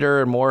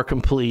sweeter and more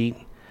complete?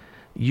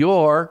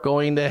 You're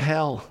going to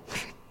hell.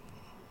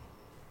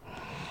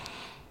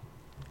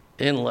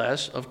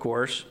 Unless, of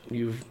course,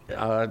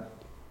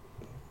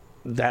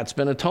 that's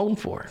been atoned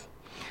for.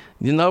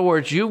 In other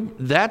words, you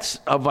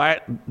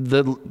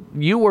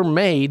were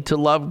made to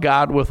love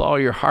God with all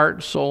your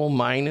heart, soul,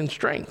 mind, and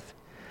strength.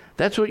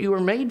 That's what you were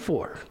made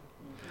for.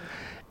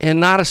 And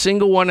not a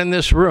single one in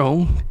this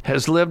room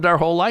has lived our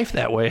whole life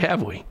that way,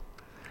 have we?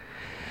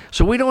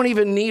 So we don't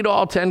even need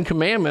all 10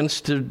 commandments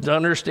to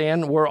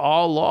understand we're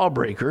all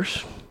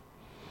lawbreakers.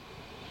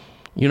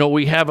 You know,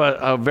 we have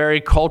a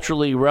very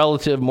culturally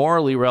relative,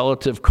 morally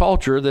relative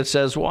culture that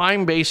says, well,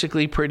 I'm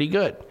basically pretty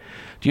good.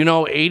 Do you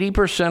know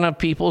 80% of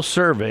people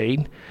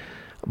surveyed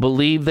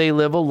believe they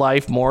live a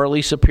life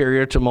morally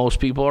superior to most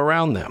people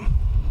around them?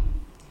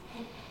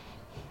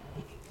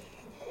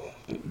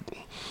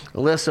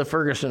 Alyssa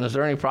Ferguson, is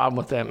there any problem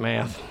with that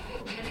math?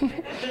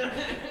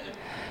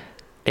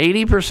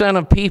 80%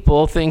 of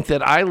people think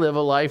that I live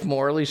a life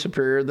morally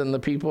superior than the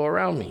people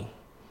around me.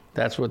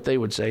 That's what they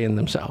would say in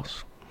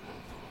themselves.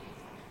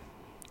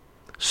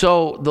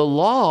 So the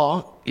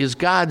law is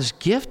God's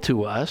gift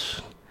to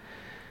us,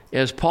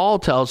 as Paul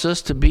tells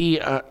us, to be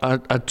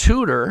a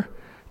tutor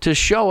to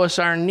show us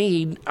our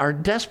need, our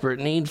desperate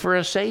need for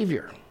a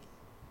Savior.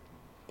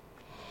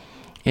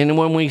 And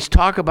when we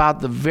talk about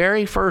the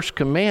very first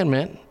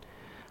commandment,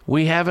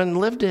 we haven't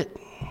lived it.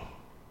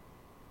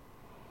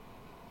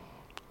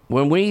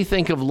 When we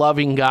think of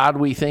loving God,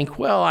 we think,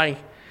 well, I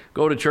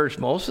go to church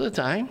most of the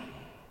time.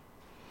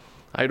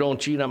 I don't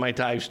cheat on my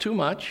tithes too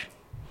much.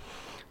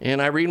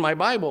 And I read my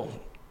Bible,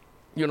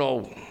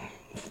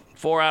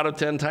 4 out of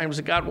 10 times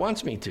that God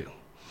wants me to.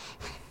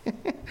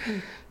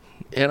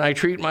 And I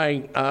treat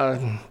my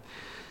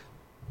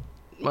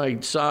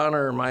son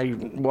or my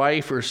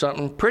wife or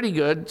something pretty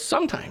good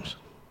sometimes.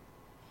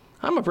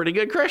 I'm a pretty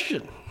good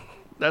Christian.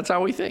 That's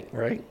how we think,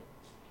 right?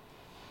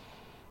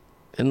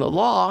 And the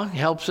law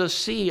helps us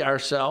see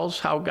ourselves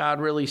how God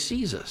really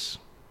sees us.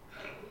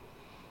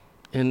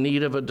 In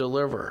need of a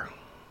deliverer.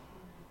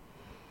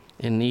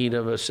 In need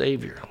of a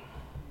Savior.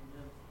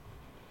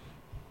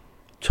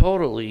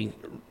 Totally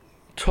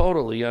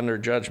under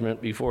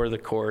judgment before the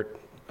court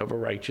of a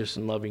righteous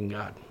and loving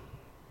God.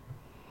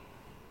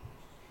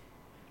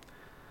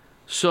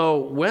 So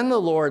when the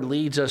Lord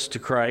leads us to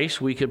Christ,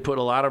 we could put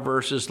a lot of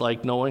verses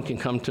like, no one can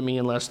come to me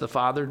unless the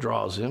Father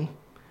draws him.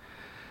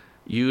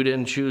 You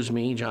didn't choose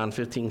me, John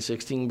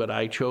 15:16, but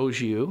I chose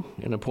you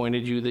and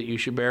appointed you that you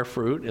should bear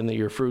fruit and that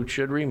your fruit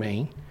should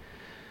remain.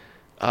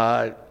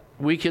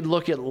 We could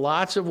look at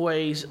lots of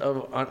ways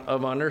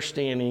of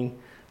understanding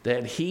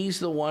that he's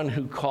the one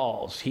who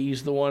calls.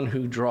 He's the one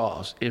who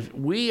draws. If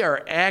we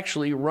are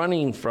actually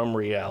running from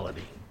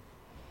reality,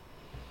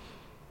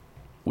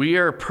 we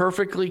are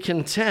perfectly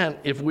content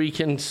if we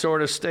can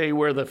sort of stay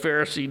where the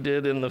Pharisee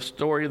did in the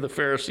story of the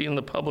Pharisee and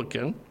the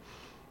publican,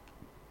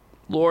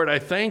 Lord, I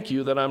thank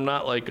you that I'm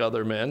not like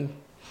other men.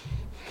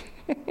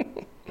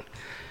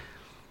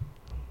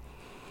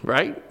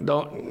 Right?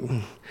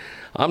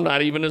 I'm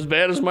not even as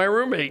bad as my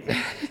roommate.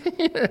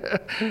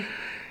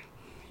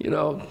 You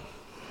know.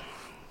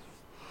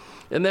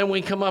 And then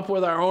we come up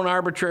with our own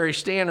arbitrary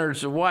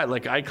standards of what?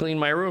 Like, I clean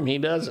my room, he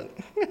doesn't.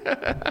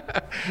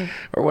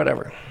 Or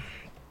whatever.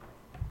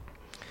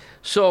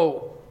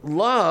 So,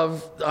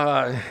 love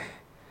God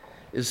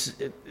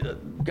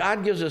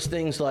gives us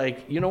things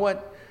like, you know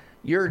what?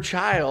 Your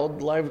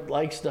child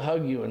likes to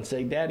hug you and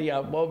say, Daddy, I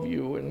love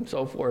you, and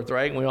so forth,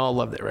 right? And we all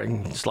love that, right?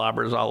 And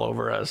slobbers all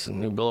over us,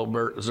 and little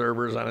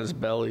Zerbers on his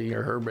belly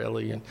or her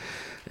belly, and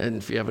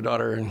if you have a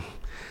daughter, and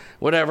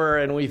whatever,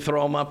 and we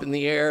throw them up in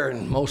the air,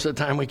 and most of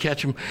the time we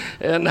catch them,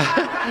 and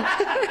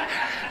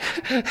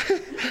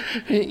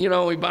you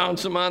know, we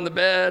bounce them on the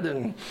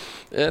bed,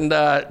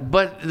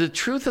 but the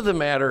truth of the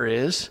matter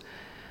is,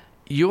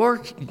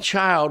 your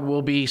child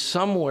will be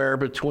somewhere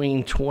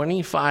between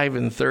 25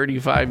 and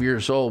 35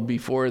 years old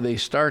before they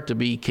start to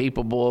be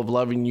capable of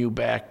loving you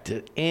back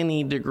to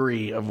any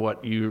degree of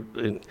what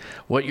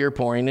you're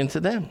pouring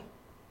into them.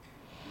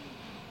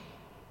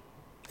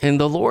 And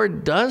the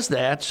Lord does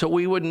that so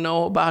we would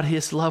know about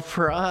his love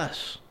for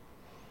us.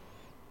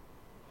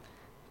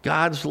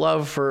 God's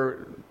love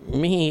for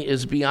me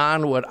is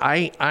beyond what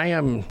I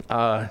am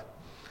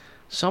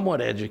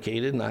somewhat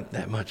educated, not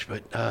that much,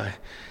 but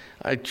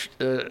I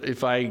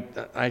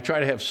try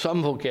to have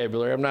some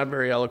vocabulary. I'm not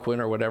very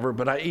eloquent or whatever,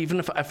 but even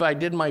if I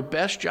did my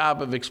best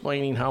job of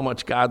explaining how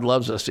much God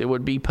loves us, it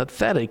would be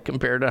pathetic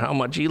compared to how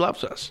much he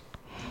loves us.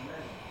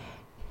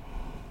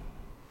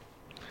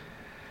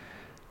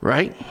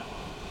 Right?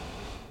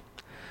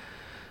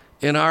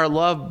 And our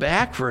love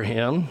back for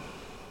him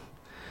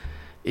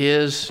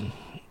is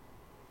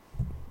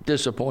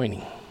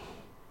disappointing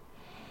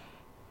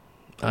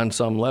on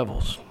some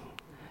levels.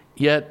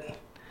 Yet,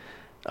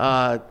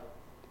 the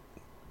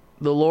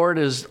Lord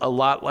is a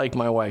lot like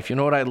my wife. You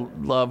know what I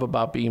love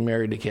about being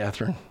married to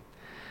Catherine?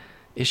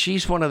 Is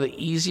she's one of the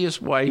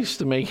easiest wives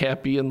to make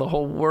happy in the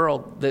whole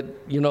world. That,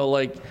 you know,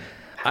 like,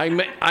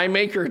 I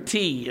make her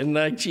tea, and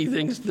like she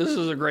thinks this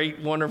is a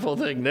great, wonderful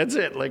thing. That's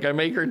it. Like, I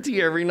make her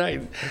tea every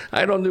night.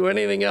 I don't do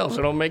anything else.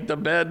 I don't make the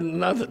bed,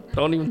 nothing.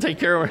 Don't even take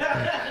care of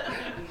her.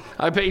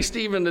 I pay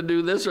Stephen to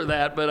do this or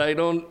that, but I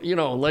don't, you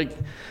know, like...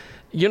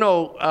 You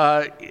know,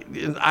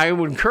 I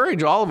would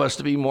encourage all of us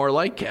to be more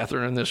like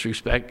Catherine in this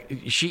respect.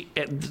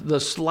 The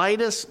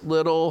slightest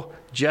little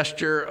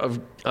gesture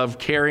of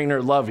caring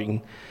or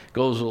loving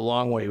goes a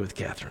long way with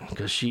Catherine,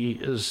 because she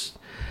is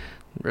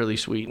really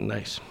sweet and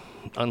nice,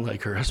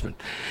 unlike her husband.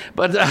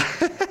 But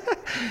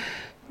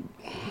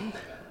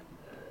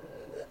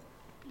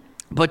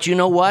but you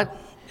know what?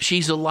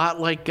 She's a lot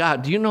like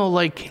God. Do you know,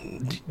 like,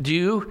 do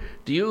you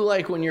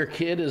like when your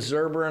kid is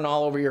zerbering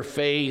all over your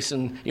face?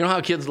 And you know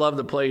how kids love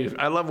to play?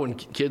 I love when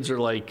kids are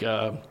like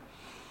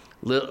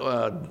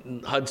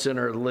Hudson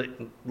or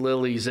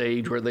Lily's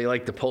age, where they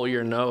like to pull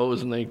your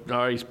nose and they're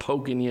always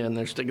poking you and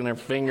they're sticking their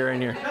finger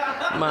in your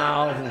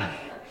mouth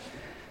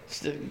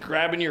and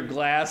grabbing your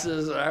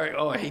glasses.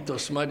 Oh, I hate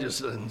those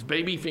smudges.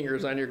 Baby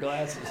fingers on your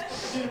glasses.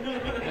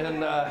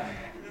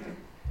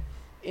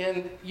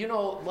 And, you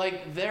know,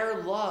 like,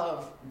 their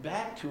love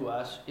back to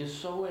us is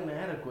so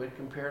inadequate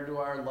compared to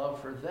our love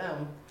for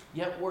them,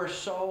 yet we're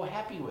so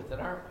happy with it,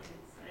 aren't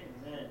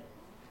we? Amen.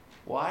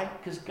 Why?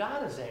 Because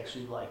God is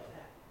actually like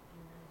that.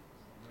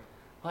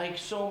 Like,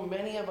 so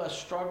many of us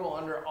struggle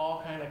under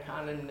all kind of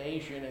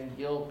condemnation and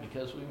guilt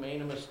because we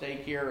made a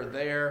mistake here or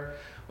there,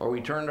 or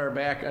we turned our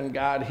back on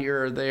God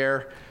here or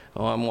there.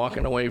 Oh, I'm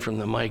walking away from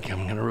the mic.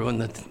 I'm going to ruin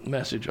the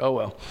message. Oh,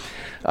 well.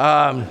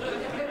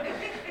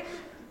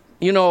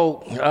 You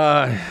know,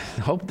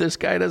 hope this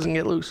guy doesn't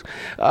get loose.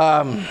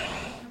 The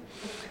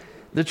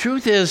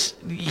truth is,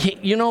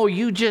 you know,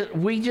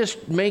 we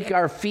just make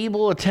our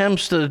feeble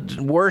attempts to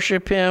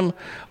worship him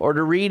or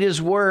to read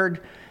his word,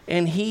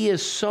 and he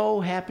is so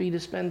happy to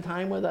spend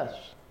time with us.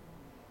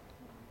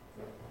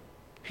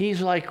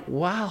 He's like,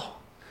 wow,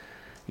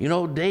 you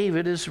know,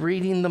 David is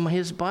reading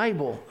his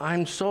Bible.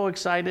 I'm so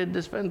excited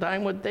to spend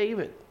time with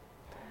David.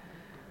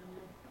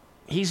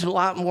 He's a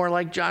lot more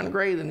like John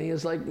Gray than he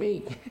is like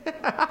me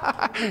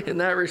in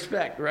that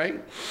respect,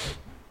 right?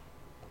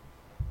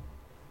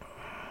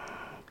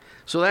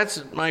 So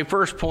that's my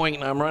first point,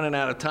 and I'm running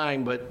out of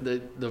time, but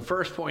the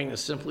first point is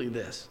simply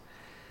this.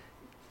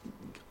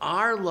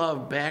 Our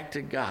love back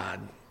to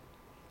God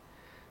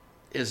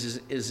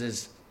is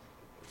as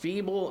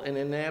feeble and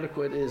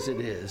inadequate as it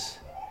is,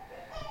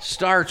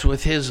 starts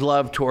with his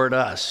love toward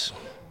us.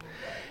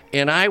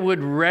 And I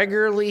would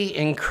regularly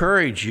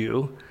encourage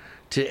you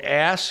to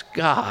ask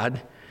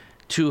God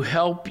to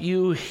help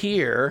you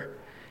hear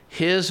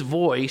his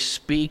voice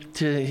speak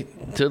to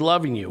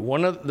loving you.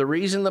 One of the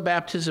reason the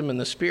baptism in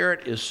the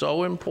Spirit is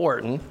so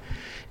important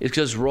is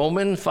because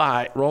Romans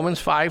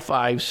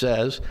 5:5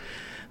 says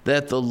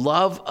that the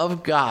love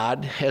of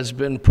God has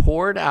been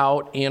poured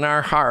out in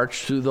our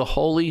hearts through the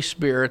Holy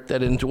Spirit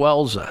that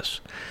indwells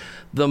us.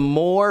 The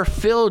more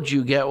filled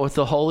you get with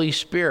the Holy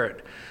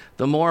Spirit,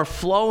 the more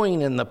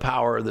flowing in the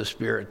power of the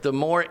Spirit, the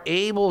more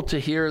able to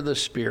hear the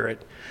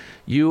Spirit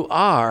you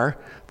are,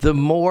 the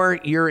more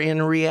you're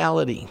in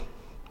reality.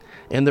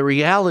 And the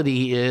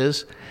reality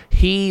is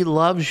He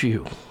loves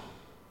you.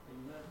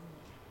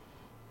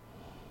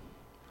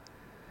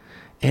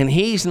 And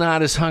He's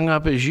not as hung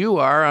up as you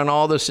are on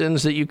all the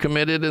sins that you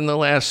committed in the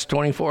last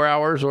 24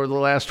 hours or the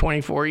last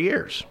 24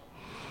 years.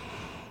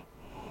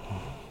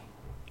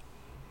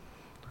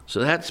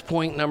 So that's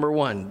point number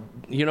one.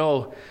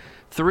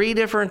 3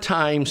 different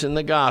times in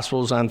the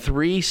Gospels on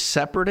 3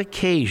 separate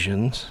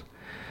occasions,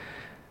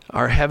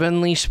 our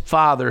Heavenly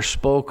Father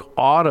spoke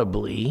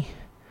audibly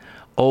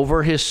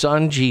over His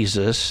Son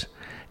Jesus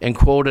and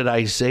quoted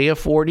Isaiah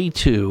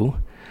 42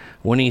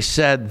 when He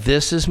said,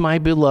 "This is my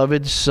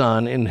beloved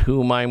Son in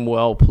whom I'm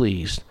well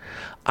pleased."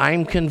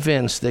 I'm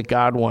convinced that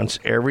God wants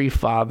every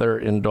father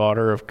and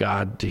daughter of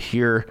God to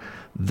hear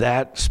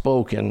that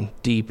spoken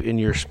deep in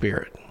your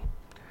spirit,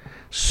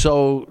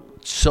 so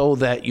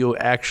that you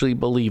actually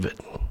believe it.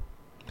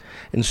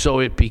 And so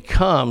it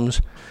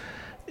becomes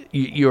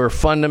your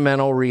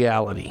fundamental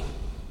reality,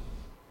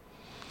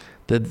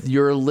 that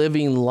you're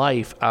living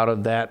life out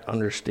of that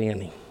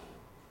understanding.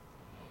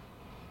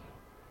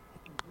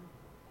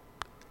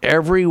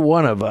 Every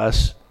one of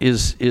us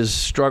is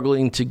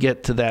struggling to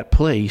get to that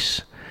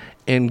place,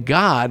 and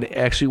God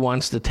actually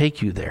wants to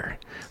take you there.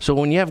 So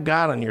when you have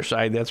God on your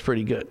side, that's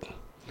pretty good.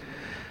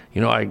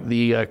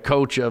 The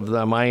coach of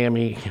the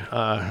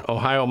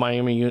Ohio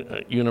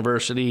Miami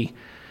University,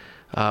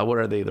 what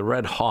are they? The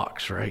Red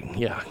Hawks, right?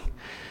 Yeah.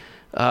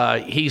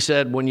 He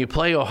said, when you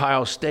play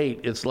Ohio State,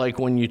 it's like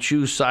when you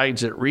choose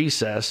sides at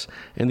recess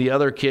and the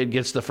other kid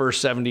gets the first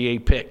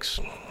 78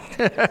 picks.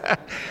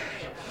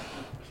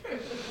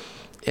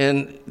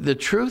 And the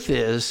truth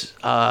is,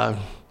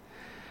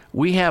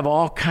 we have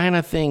all kind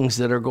of things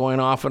that are going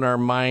off in our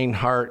mind,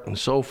 heart, and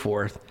so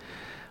forth.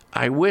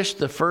 I wish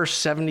the first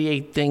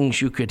 78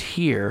 things you could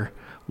hear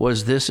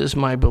was, "This is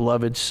my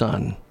beloved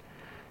Son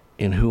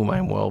in whom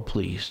I'm well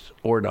pleased,"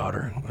 or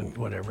daughter,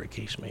 whatever the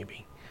case may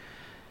be.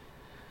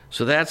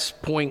 So that's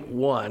point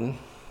 1.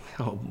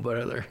 Oh,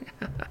 brother.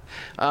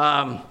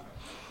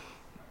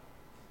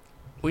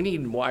 We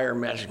need wire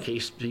mesh in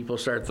case people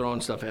start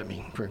throwing stuff at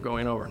me for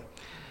going over.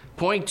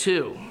 Point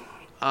 2,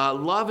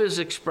 love is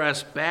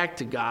expressed back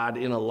to God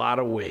in a lot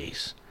of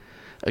ways.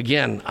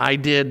 Again, I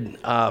did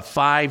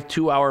 5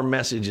 2-hour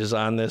messages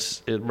on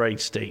this at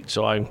Wright State.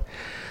 So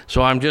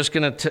I'm just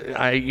going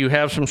to, you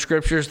have some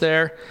scriptures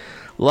there.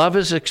 Love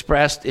is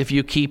expressed if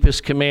you keep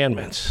His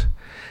commandments.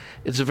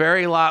 It's a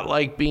very lot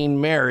like being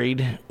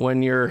married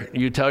when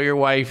you tell your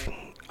wife,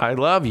 "I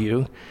love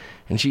you,"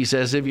 and she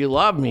says, "If you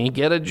love me,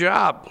 get a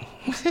job."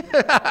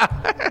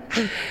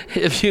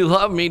 If you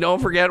love me, don't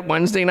forget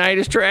Wednesday night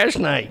is trash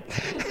night.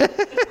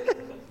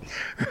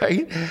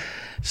 Right?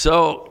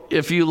 So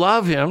if you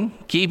love Him,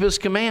 keep His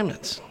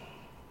commandments.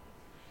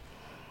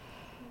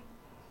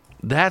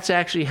 That's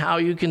actually how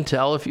you can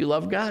tell if you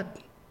love God.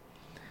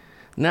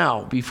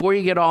 Now, before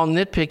you get all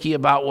nitpicky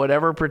about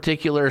whatever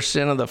particular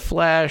sin of the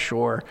flesh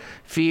or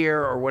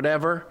fear or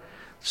whatever,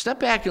 step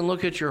back and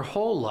look at your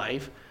whole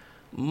life.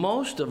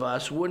 Most of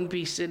us wouldn't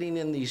be sitting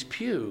in these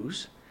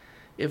pews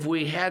if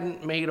we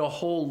hadn't made a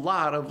whole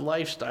lot of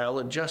lifestyle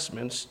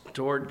adjustments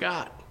toward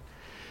God.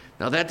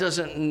 Now, that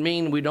doesn't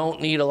mean we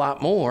don't need a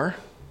lot more,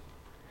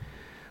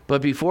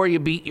 but before you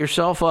beat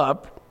yourself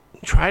up,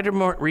 try to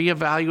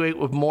reevaluate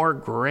with more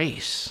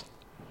grace.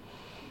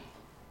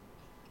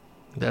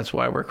 That's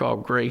why we're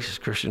called Grace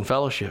Christian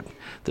Fellowship.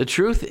 The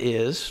truth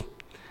is,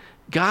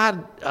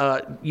 God,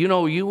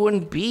 you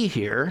wouldn't be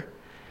here.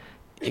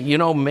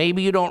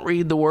 Maybe you don't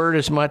read the Word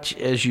as much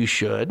as you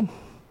should,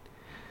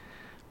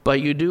 but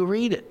you do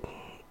read it,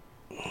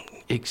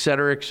 et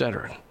cetera, et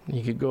cetera.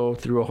 You could go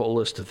through a whole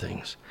list of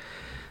things.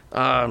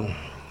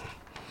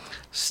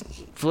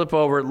 Flip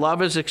over.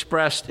 Love is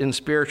expressed in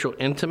spiritual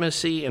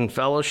intimacy and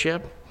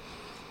fellowship.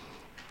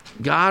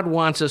 God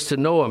wants us to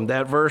know Him.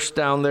 That verse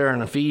down there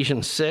in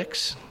Ephesians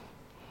 6,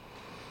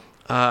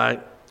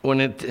 when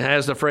it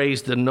has the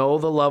phrase, "to know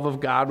the love of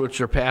God which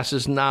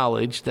surpasses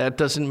knowledge," that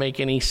doesn't make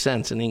any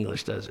sense in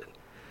English, does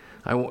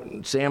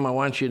it? Sam, I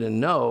want you to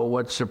know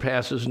what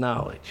surpasses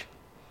knowledge.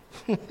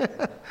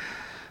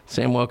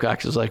 Sam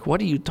Wilcox is like,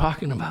 "What are you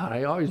talking about?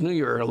 I always knew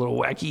you were a little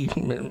wacky,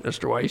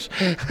 Mr. Weiss."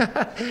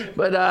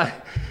 But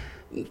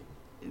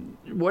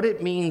what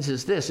it means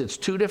is this. It's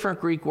 2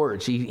 different Greek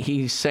words.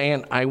 He's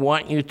saying, I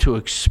want you to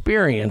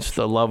experience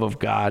the love of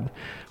God,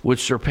 which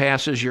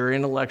surpasses your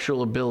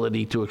intellectual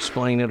ability to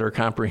explain it or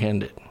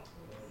comprehend it.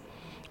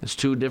 It's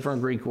 2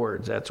 different Greek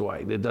words. That's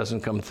why it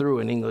doesn't come through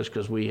in English,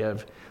 because we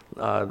have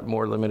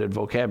more limited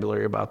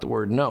vocabulary about the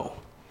word know.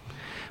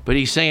 But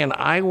he's saying,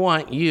 I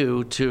want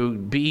you to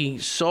be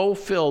so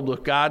filled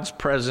with God's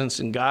presence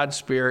and God's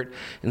Spirit,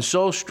 and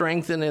so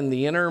strengthened in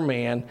the inner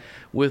man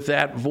with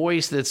that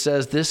voice that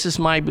says, "This is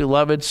my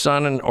beloved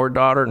son or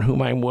daughter in whom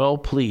I'm well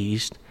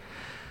pleased,"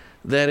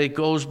 that it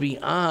goes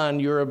beyond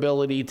your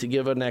ability to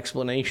give an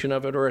explanation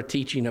of it or a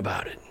teaching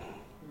about it.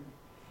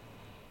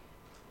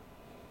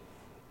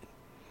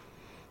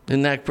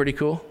 Isn't that pretty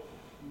cool?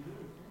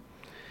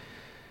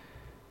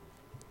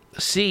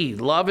 C,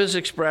 love is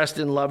expressed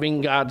in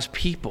loving God's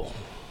people.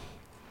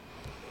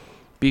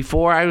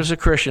 Before I was a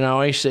Christian, I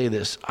always say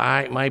this,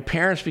 my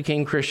parents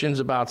became Christians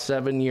about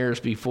 7 years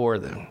before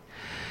them.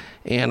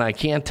 And I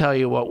can't tell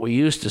you what we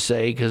used to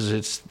say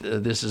because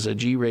this is a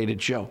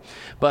G-rated show.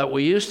 But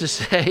we used to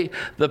say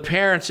the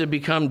parents had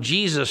become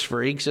Jesus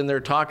freaks and they're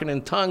talking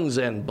in tongues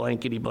and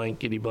blankety,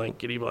 blankety,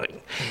 blankety,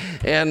 blank.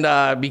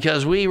 And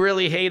because we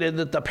really hated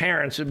that the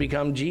parents had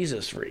become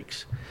Jesus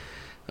freaks,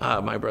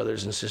 my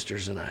brothers and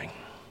sisters and I.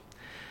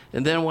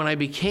 And then when I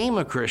became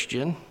a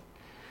Christian,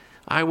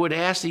 I would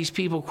ask these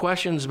people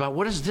questions about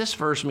what does this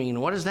verse mean?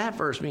 What does that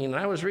verse mean? And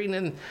I was reading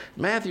in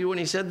Matthew when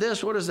he said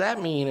this, what does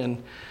that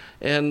mean?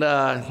 And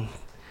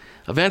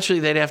eventually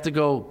they'd have to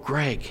go,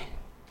 Greg,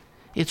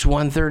 it's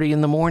 1:30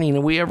 in the morning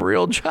and we have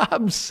real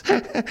jobs.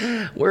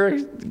 We're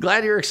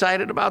glad you're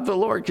excited about the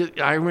Lord.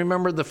 I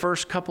remember the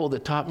first couple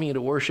that taught me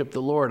to worship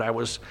the Lord. I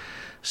was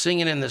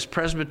singing in this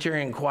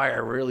Presbyterian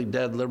choir, really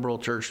dead liberal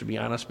church to be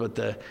honest, but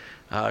the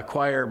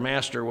choir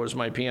master was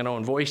my piano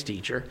and voice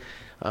teacher.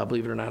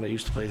 Believe it or not, I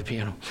used to play the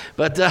piano.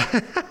 But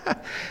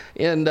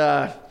and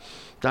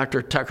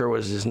Dr. Tucker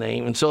was his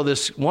name. And so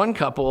this one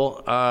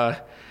couple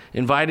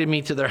invited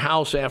me to their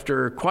house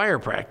after choir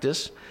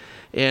practice,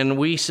 and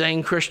we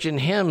sang Christian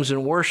hymns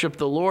and worshiped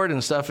the Lord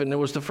and stuff, and it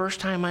was the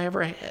first time I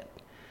ever had.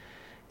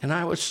 And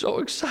I was so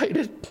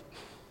excited.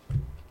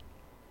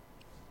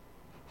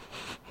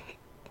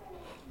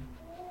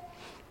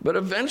 But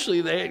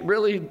eventually they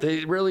really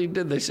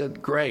did. They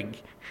said, Greg,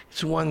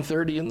 it's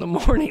 1:30 in the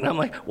morning. I'm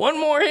like, one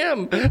more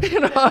hymn,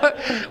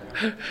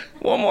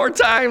 one more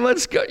time,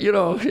 let's go,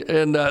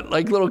 And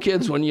like little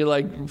kids, when you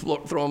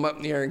throw them up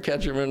in the air and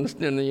catch them,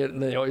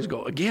 and they always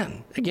go,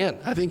 again.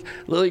 I think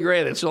Lily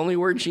Gray, that's the only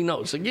word she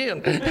knows,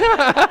 again.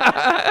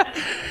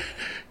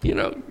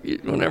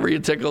 Whenever you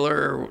tickle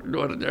her or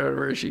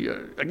whatever, she,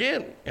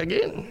 again.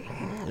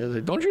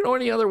 Don't you know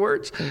any other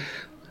words?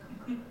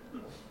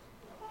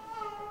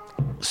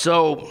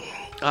 So,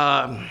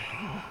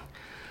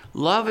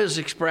 love is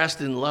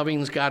expressed in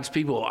loving God's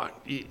people.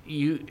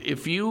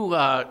 If you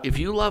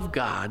love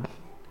God,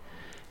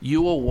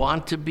 you will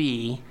want to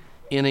be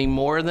in a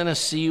more than a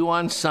see you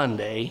on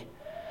Sunday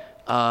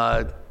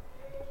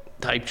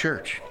type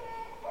church.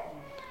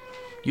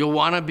 You'll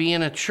want to be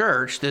in a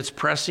church that's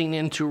pressing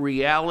into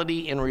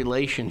reality and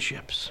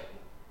relationships.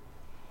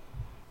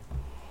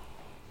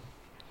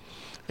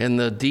 And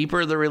the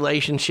deeper the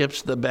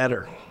relationships, the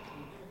better.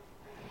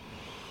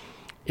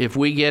 If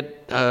we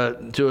get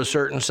to a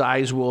certain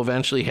size, we'll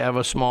eventually have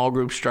a small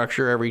group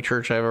structure. Every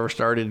church I've ever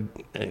started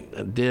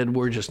did.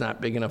 We're just not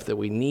big enough that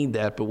we need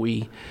that. But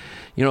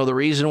the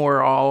reason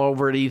we're all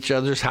over at each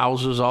other's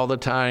houses all the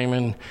time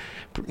and,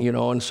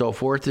 and so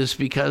forth is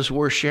because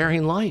we're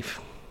sharing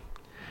life.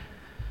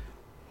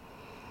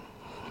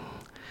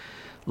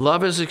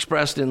 Love is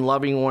expressed in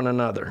loving one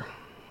another.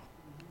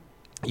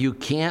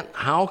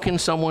 How can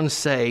someone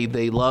say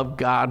they love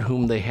God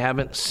whom they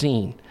haven't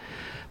seen?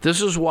 This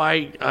is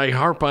why I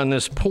harp on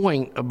this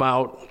point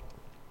about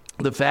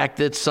the fact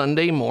that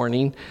Sunday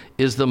morning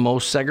is the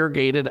most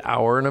segregated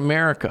hour in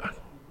America.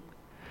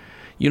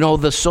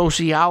 The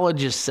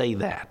sociologists say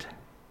that.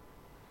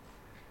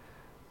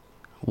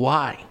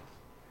 Why?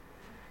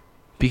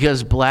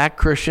 Because black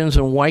Christians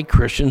and white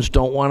Christians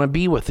don't want to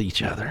be with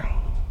each other.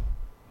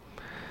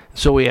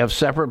 So we have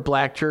separate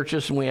black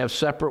churches and we have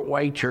separate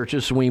white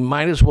churches, and we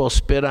might as well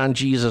spit on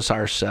Jesus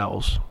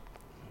ourselves.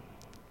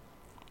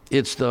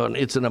 It's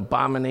an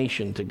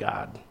abomination to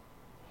God.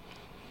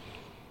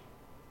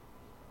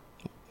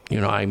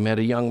 I met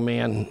a young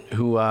man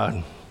who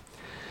I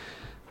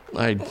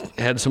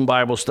had some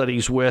Bible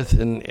studies with,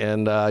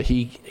 and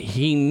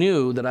he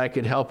knew that I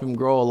could help him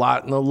grow a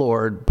lot in the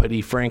Lord, but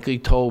he frankly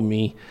told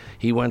me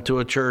he went to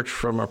a church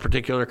from a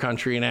particular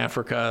country in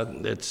Africa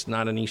that's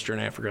not in Eastern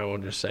Africa, I will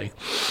just say.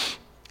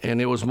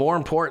 And it was more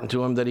important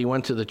to him that he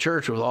went to the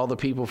church with all the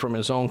people from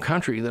his own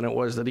country than it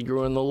was that he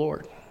grew in the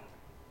Lord.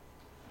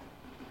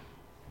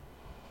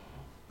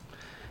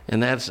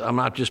 And I'm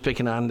not just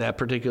picking on that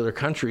particular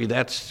country.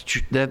 That's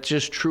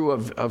just true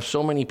of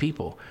so many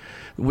people.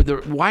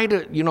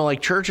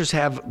 Churches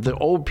have the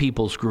old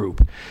people's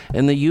group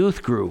and the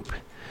youth group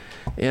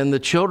and the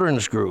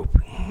children's group.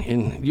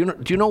 And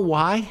do you know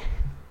why?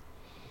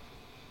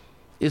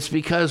 It's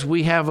because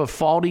we have a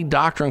faulty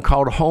doctrine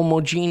called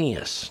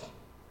homogeneous.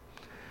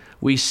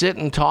 We sit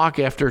and talk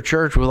after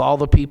church with all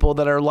the people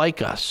that are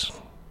like us.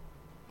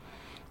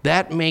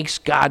 That makes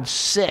God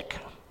sick.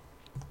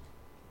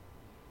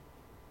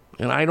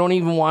 And I don't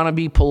even want to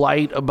be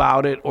polite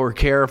about it or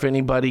care if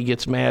anybody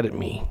gets mad at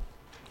me.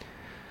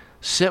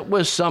 Sit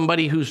with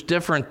somebody who's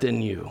different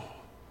than you.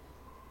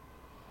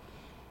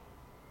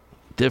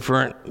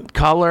 Different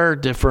color,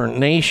 different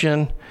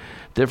nation,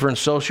 different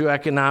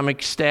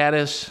socioeconomic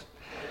status.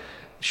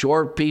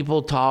 Short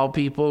people, tall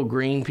people,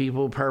 green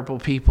people, purple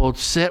people.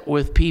 Sit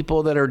with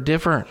people that are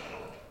different.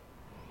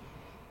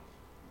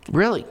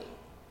 Really.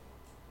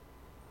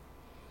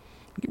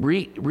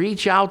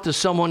 Reach out to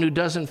someone who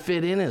doesn't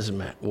fit in as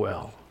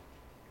well.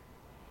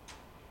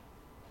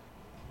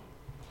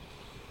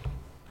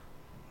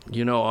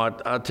 You know,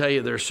 I'll tell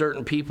you, there's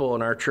certain people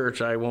in our church,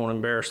 I won't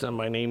embarrass them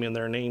by naming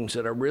their names,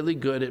 that are really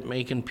good at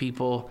making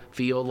people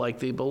feel like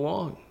they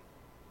belong.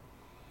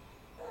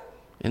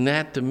 And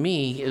that, to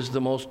me, is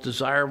the most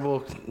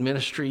desirable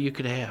ministry you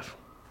could have.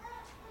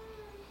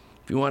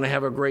 If you want to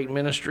have a great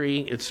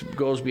ministry, it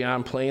goes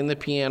beyond playing the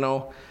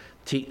piano,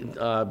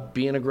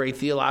 being a great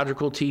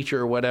theological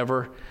teacher or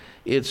whatever.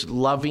 It's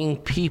loving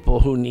people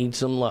who need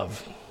some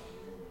love.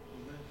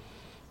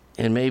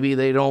 And maybe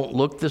they don't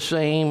look the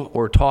same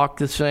or talk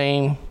the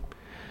same.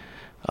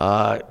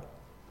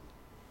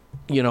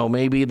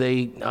 Maybe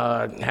they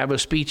have a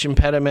speech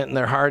impediment and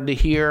they're hard to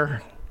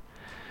hear.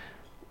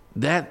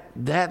 That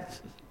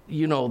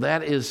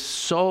is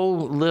so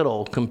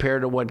little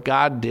compared to what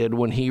God did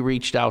when he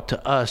reached out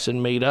to us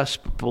and made us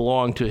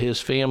belong to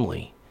his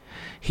family.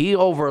 He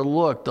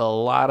overlooked a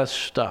lot of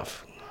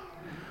stuff,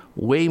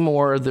 way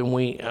more than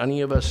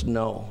any of us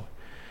know.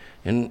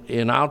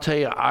 And I'll tell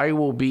you,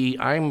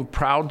 I'm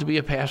proud to be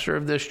a pastor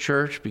of this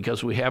church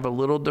because we have a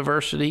little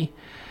diversity.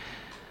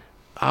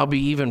 I'll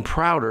be even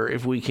prouder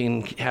if we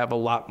can have a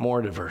lot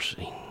more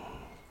diversity.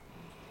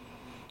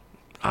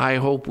 I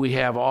hope we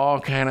have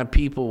all kind of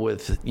people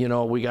with,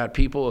 we got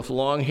people with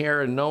long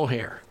hair and no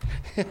hair.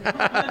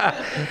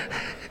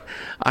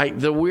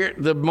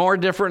 The more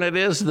different it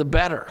is, the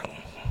better.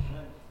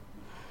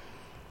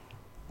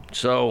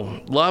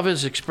 So love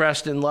is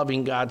expressed in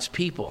loving God's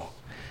people.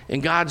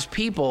 And God's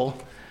people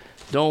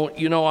don't,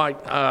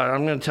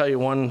 I'm going to tell you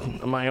one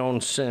of my own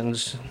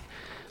sins.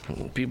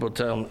 People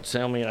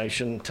tell me I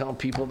shouldn't tell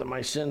people that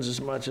my sins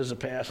as much as a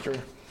pastor.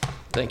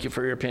 Thank you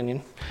for your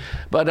opinion.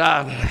 But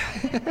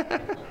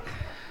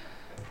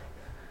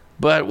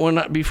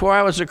before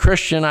I was a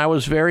Christian, I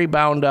was very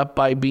bound up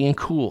by being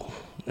cool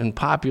and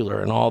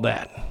popular and all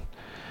that,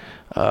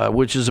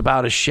 which is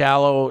about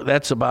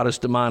that's about as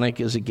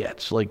demonic as it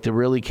gets, like to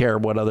really care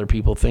what other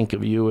people think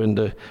of you and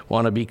to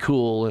want to be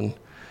cool and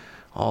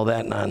all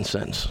that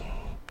nonsense.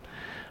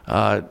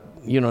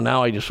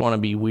 Now I just want to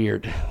be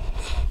weird.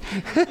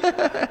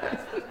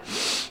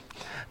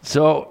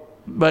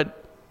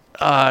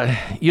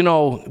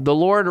 The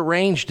Lord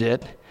arranged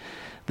it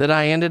that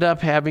I ended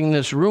up having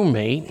this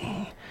roommate,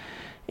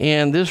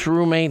 and this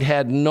roommate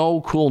had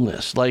no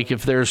coolness. Like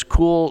if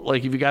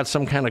you got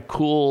some kind of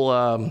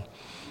cool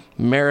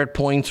merit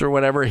points or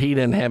whatever, he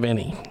didn't have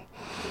any.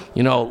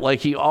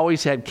 He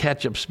always had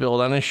ketchup spilled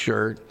on his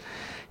shirt.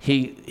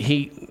 He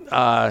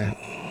had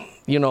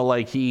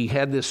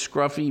this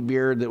scruffy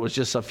beard that was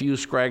just a few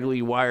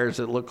scraggly wires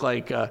that looked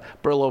like a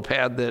Brillo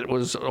pad that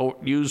was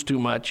used too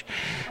much.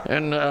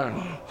 And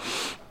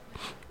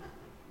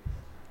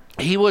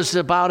he was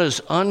about as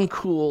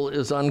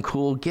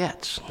uncool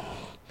gets.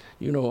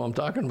 You know what I'm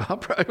talking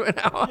about probably right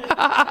now.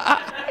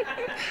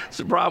 It's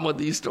the problem with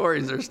these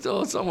stories. There's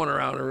still someone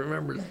around who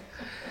remembers.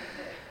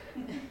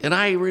 And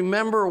I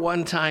remember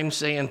one time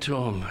saying to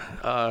him,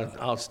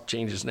 I'll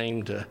change his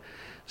name to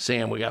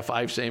Sam. We got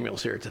 5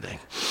 Samuels here today.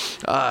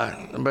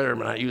 Better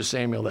not use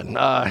Samuel then.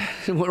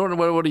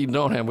 What do you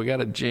don't have? We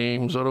got a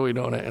James. What do we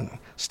don't have?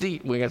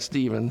 Steve. We got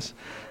Stevens.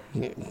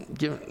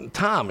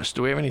 Thomas.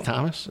 Do we have any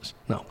Thomas?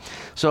 No.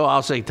 So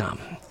I'll say Tom.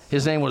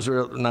 His name was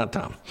not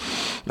Tom.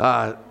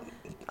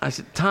 I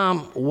said, Tom,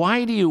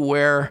 why do you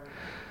wear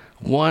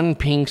one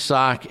pink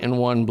sock and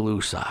one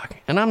blue sock?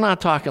 And I'm not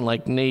talking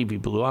like navy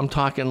blue. I'm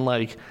talking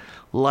like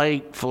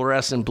light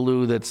fluorescent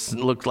blue that's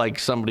looked like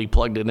somebody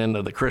plugged it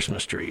into the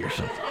Christmas tree or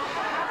something.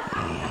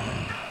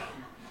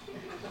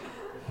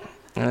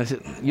 And I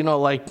said,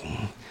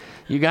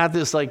 you got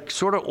this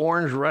sort of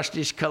orange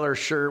rustish color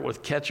shirt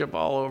with ketchup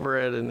all over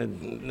it,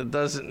 and it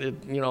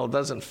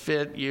doesn't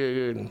fit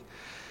you.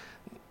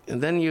 And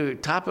then you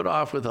top it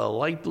off with a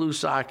light blue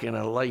sock and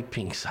a light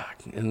pink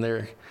sock, and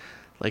they're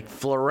like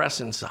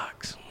fluorescent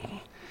socks.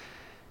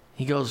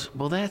 He goes,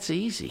 well, that's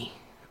easy.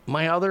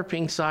 My other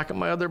pink sock and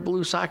my other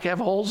blue sock have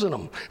holes in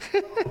them.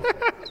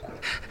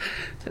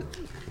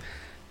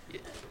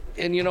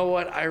 And you know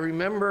what? I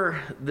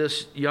remember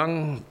this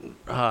young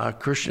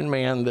Christian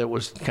man that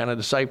was kind of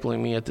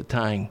discipling me at the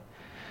time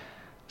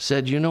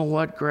said, you know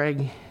what,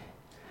 Greg?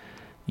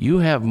 You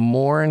have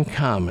more in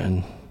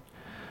common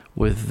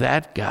with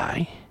that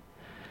guy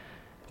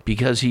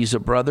because he's a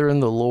brother in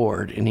the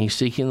Lord and he's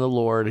seeking the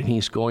Lord and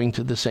he's going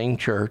to the same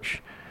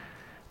church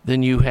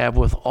than you have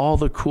with all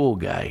the cool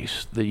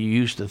guys that you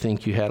used to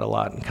think you had a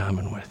lot in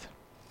common with.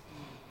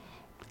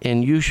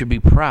 And you should be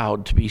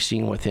proud to be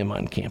seen with him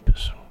on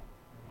campus.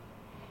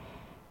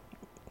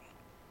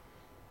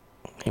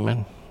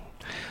 Amen.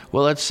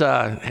 Well, let's is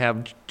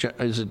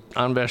it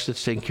Anvesh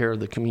that's taking care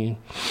of the communion?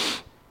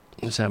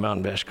 Let's have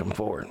Anvesh come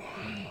forward.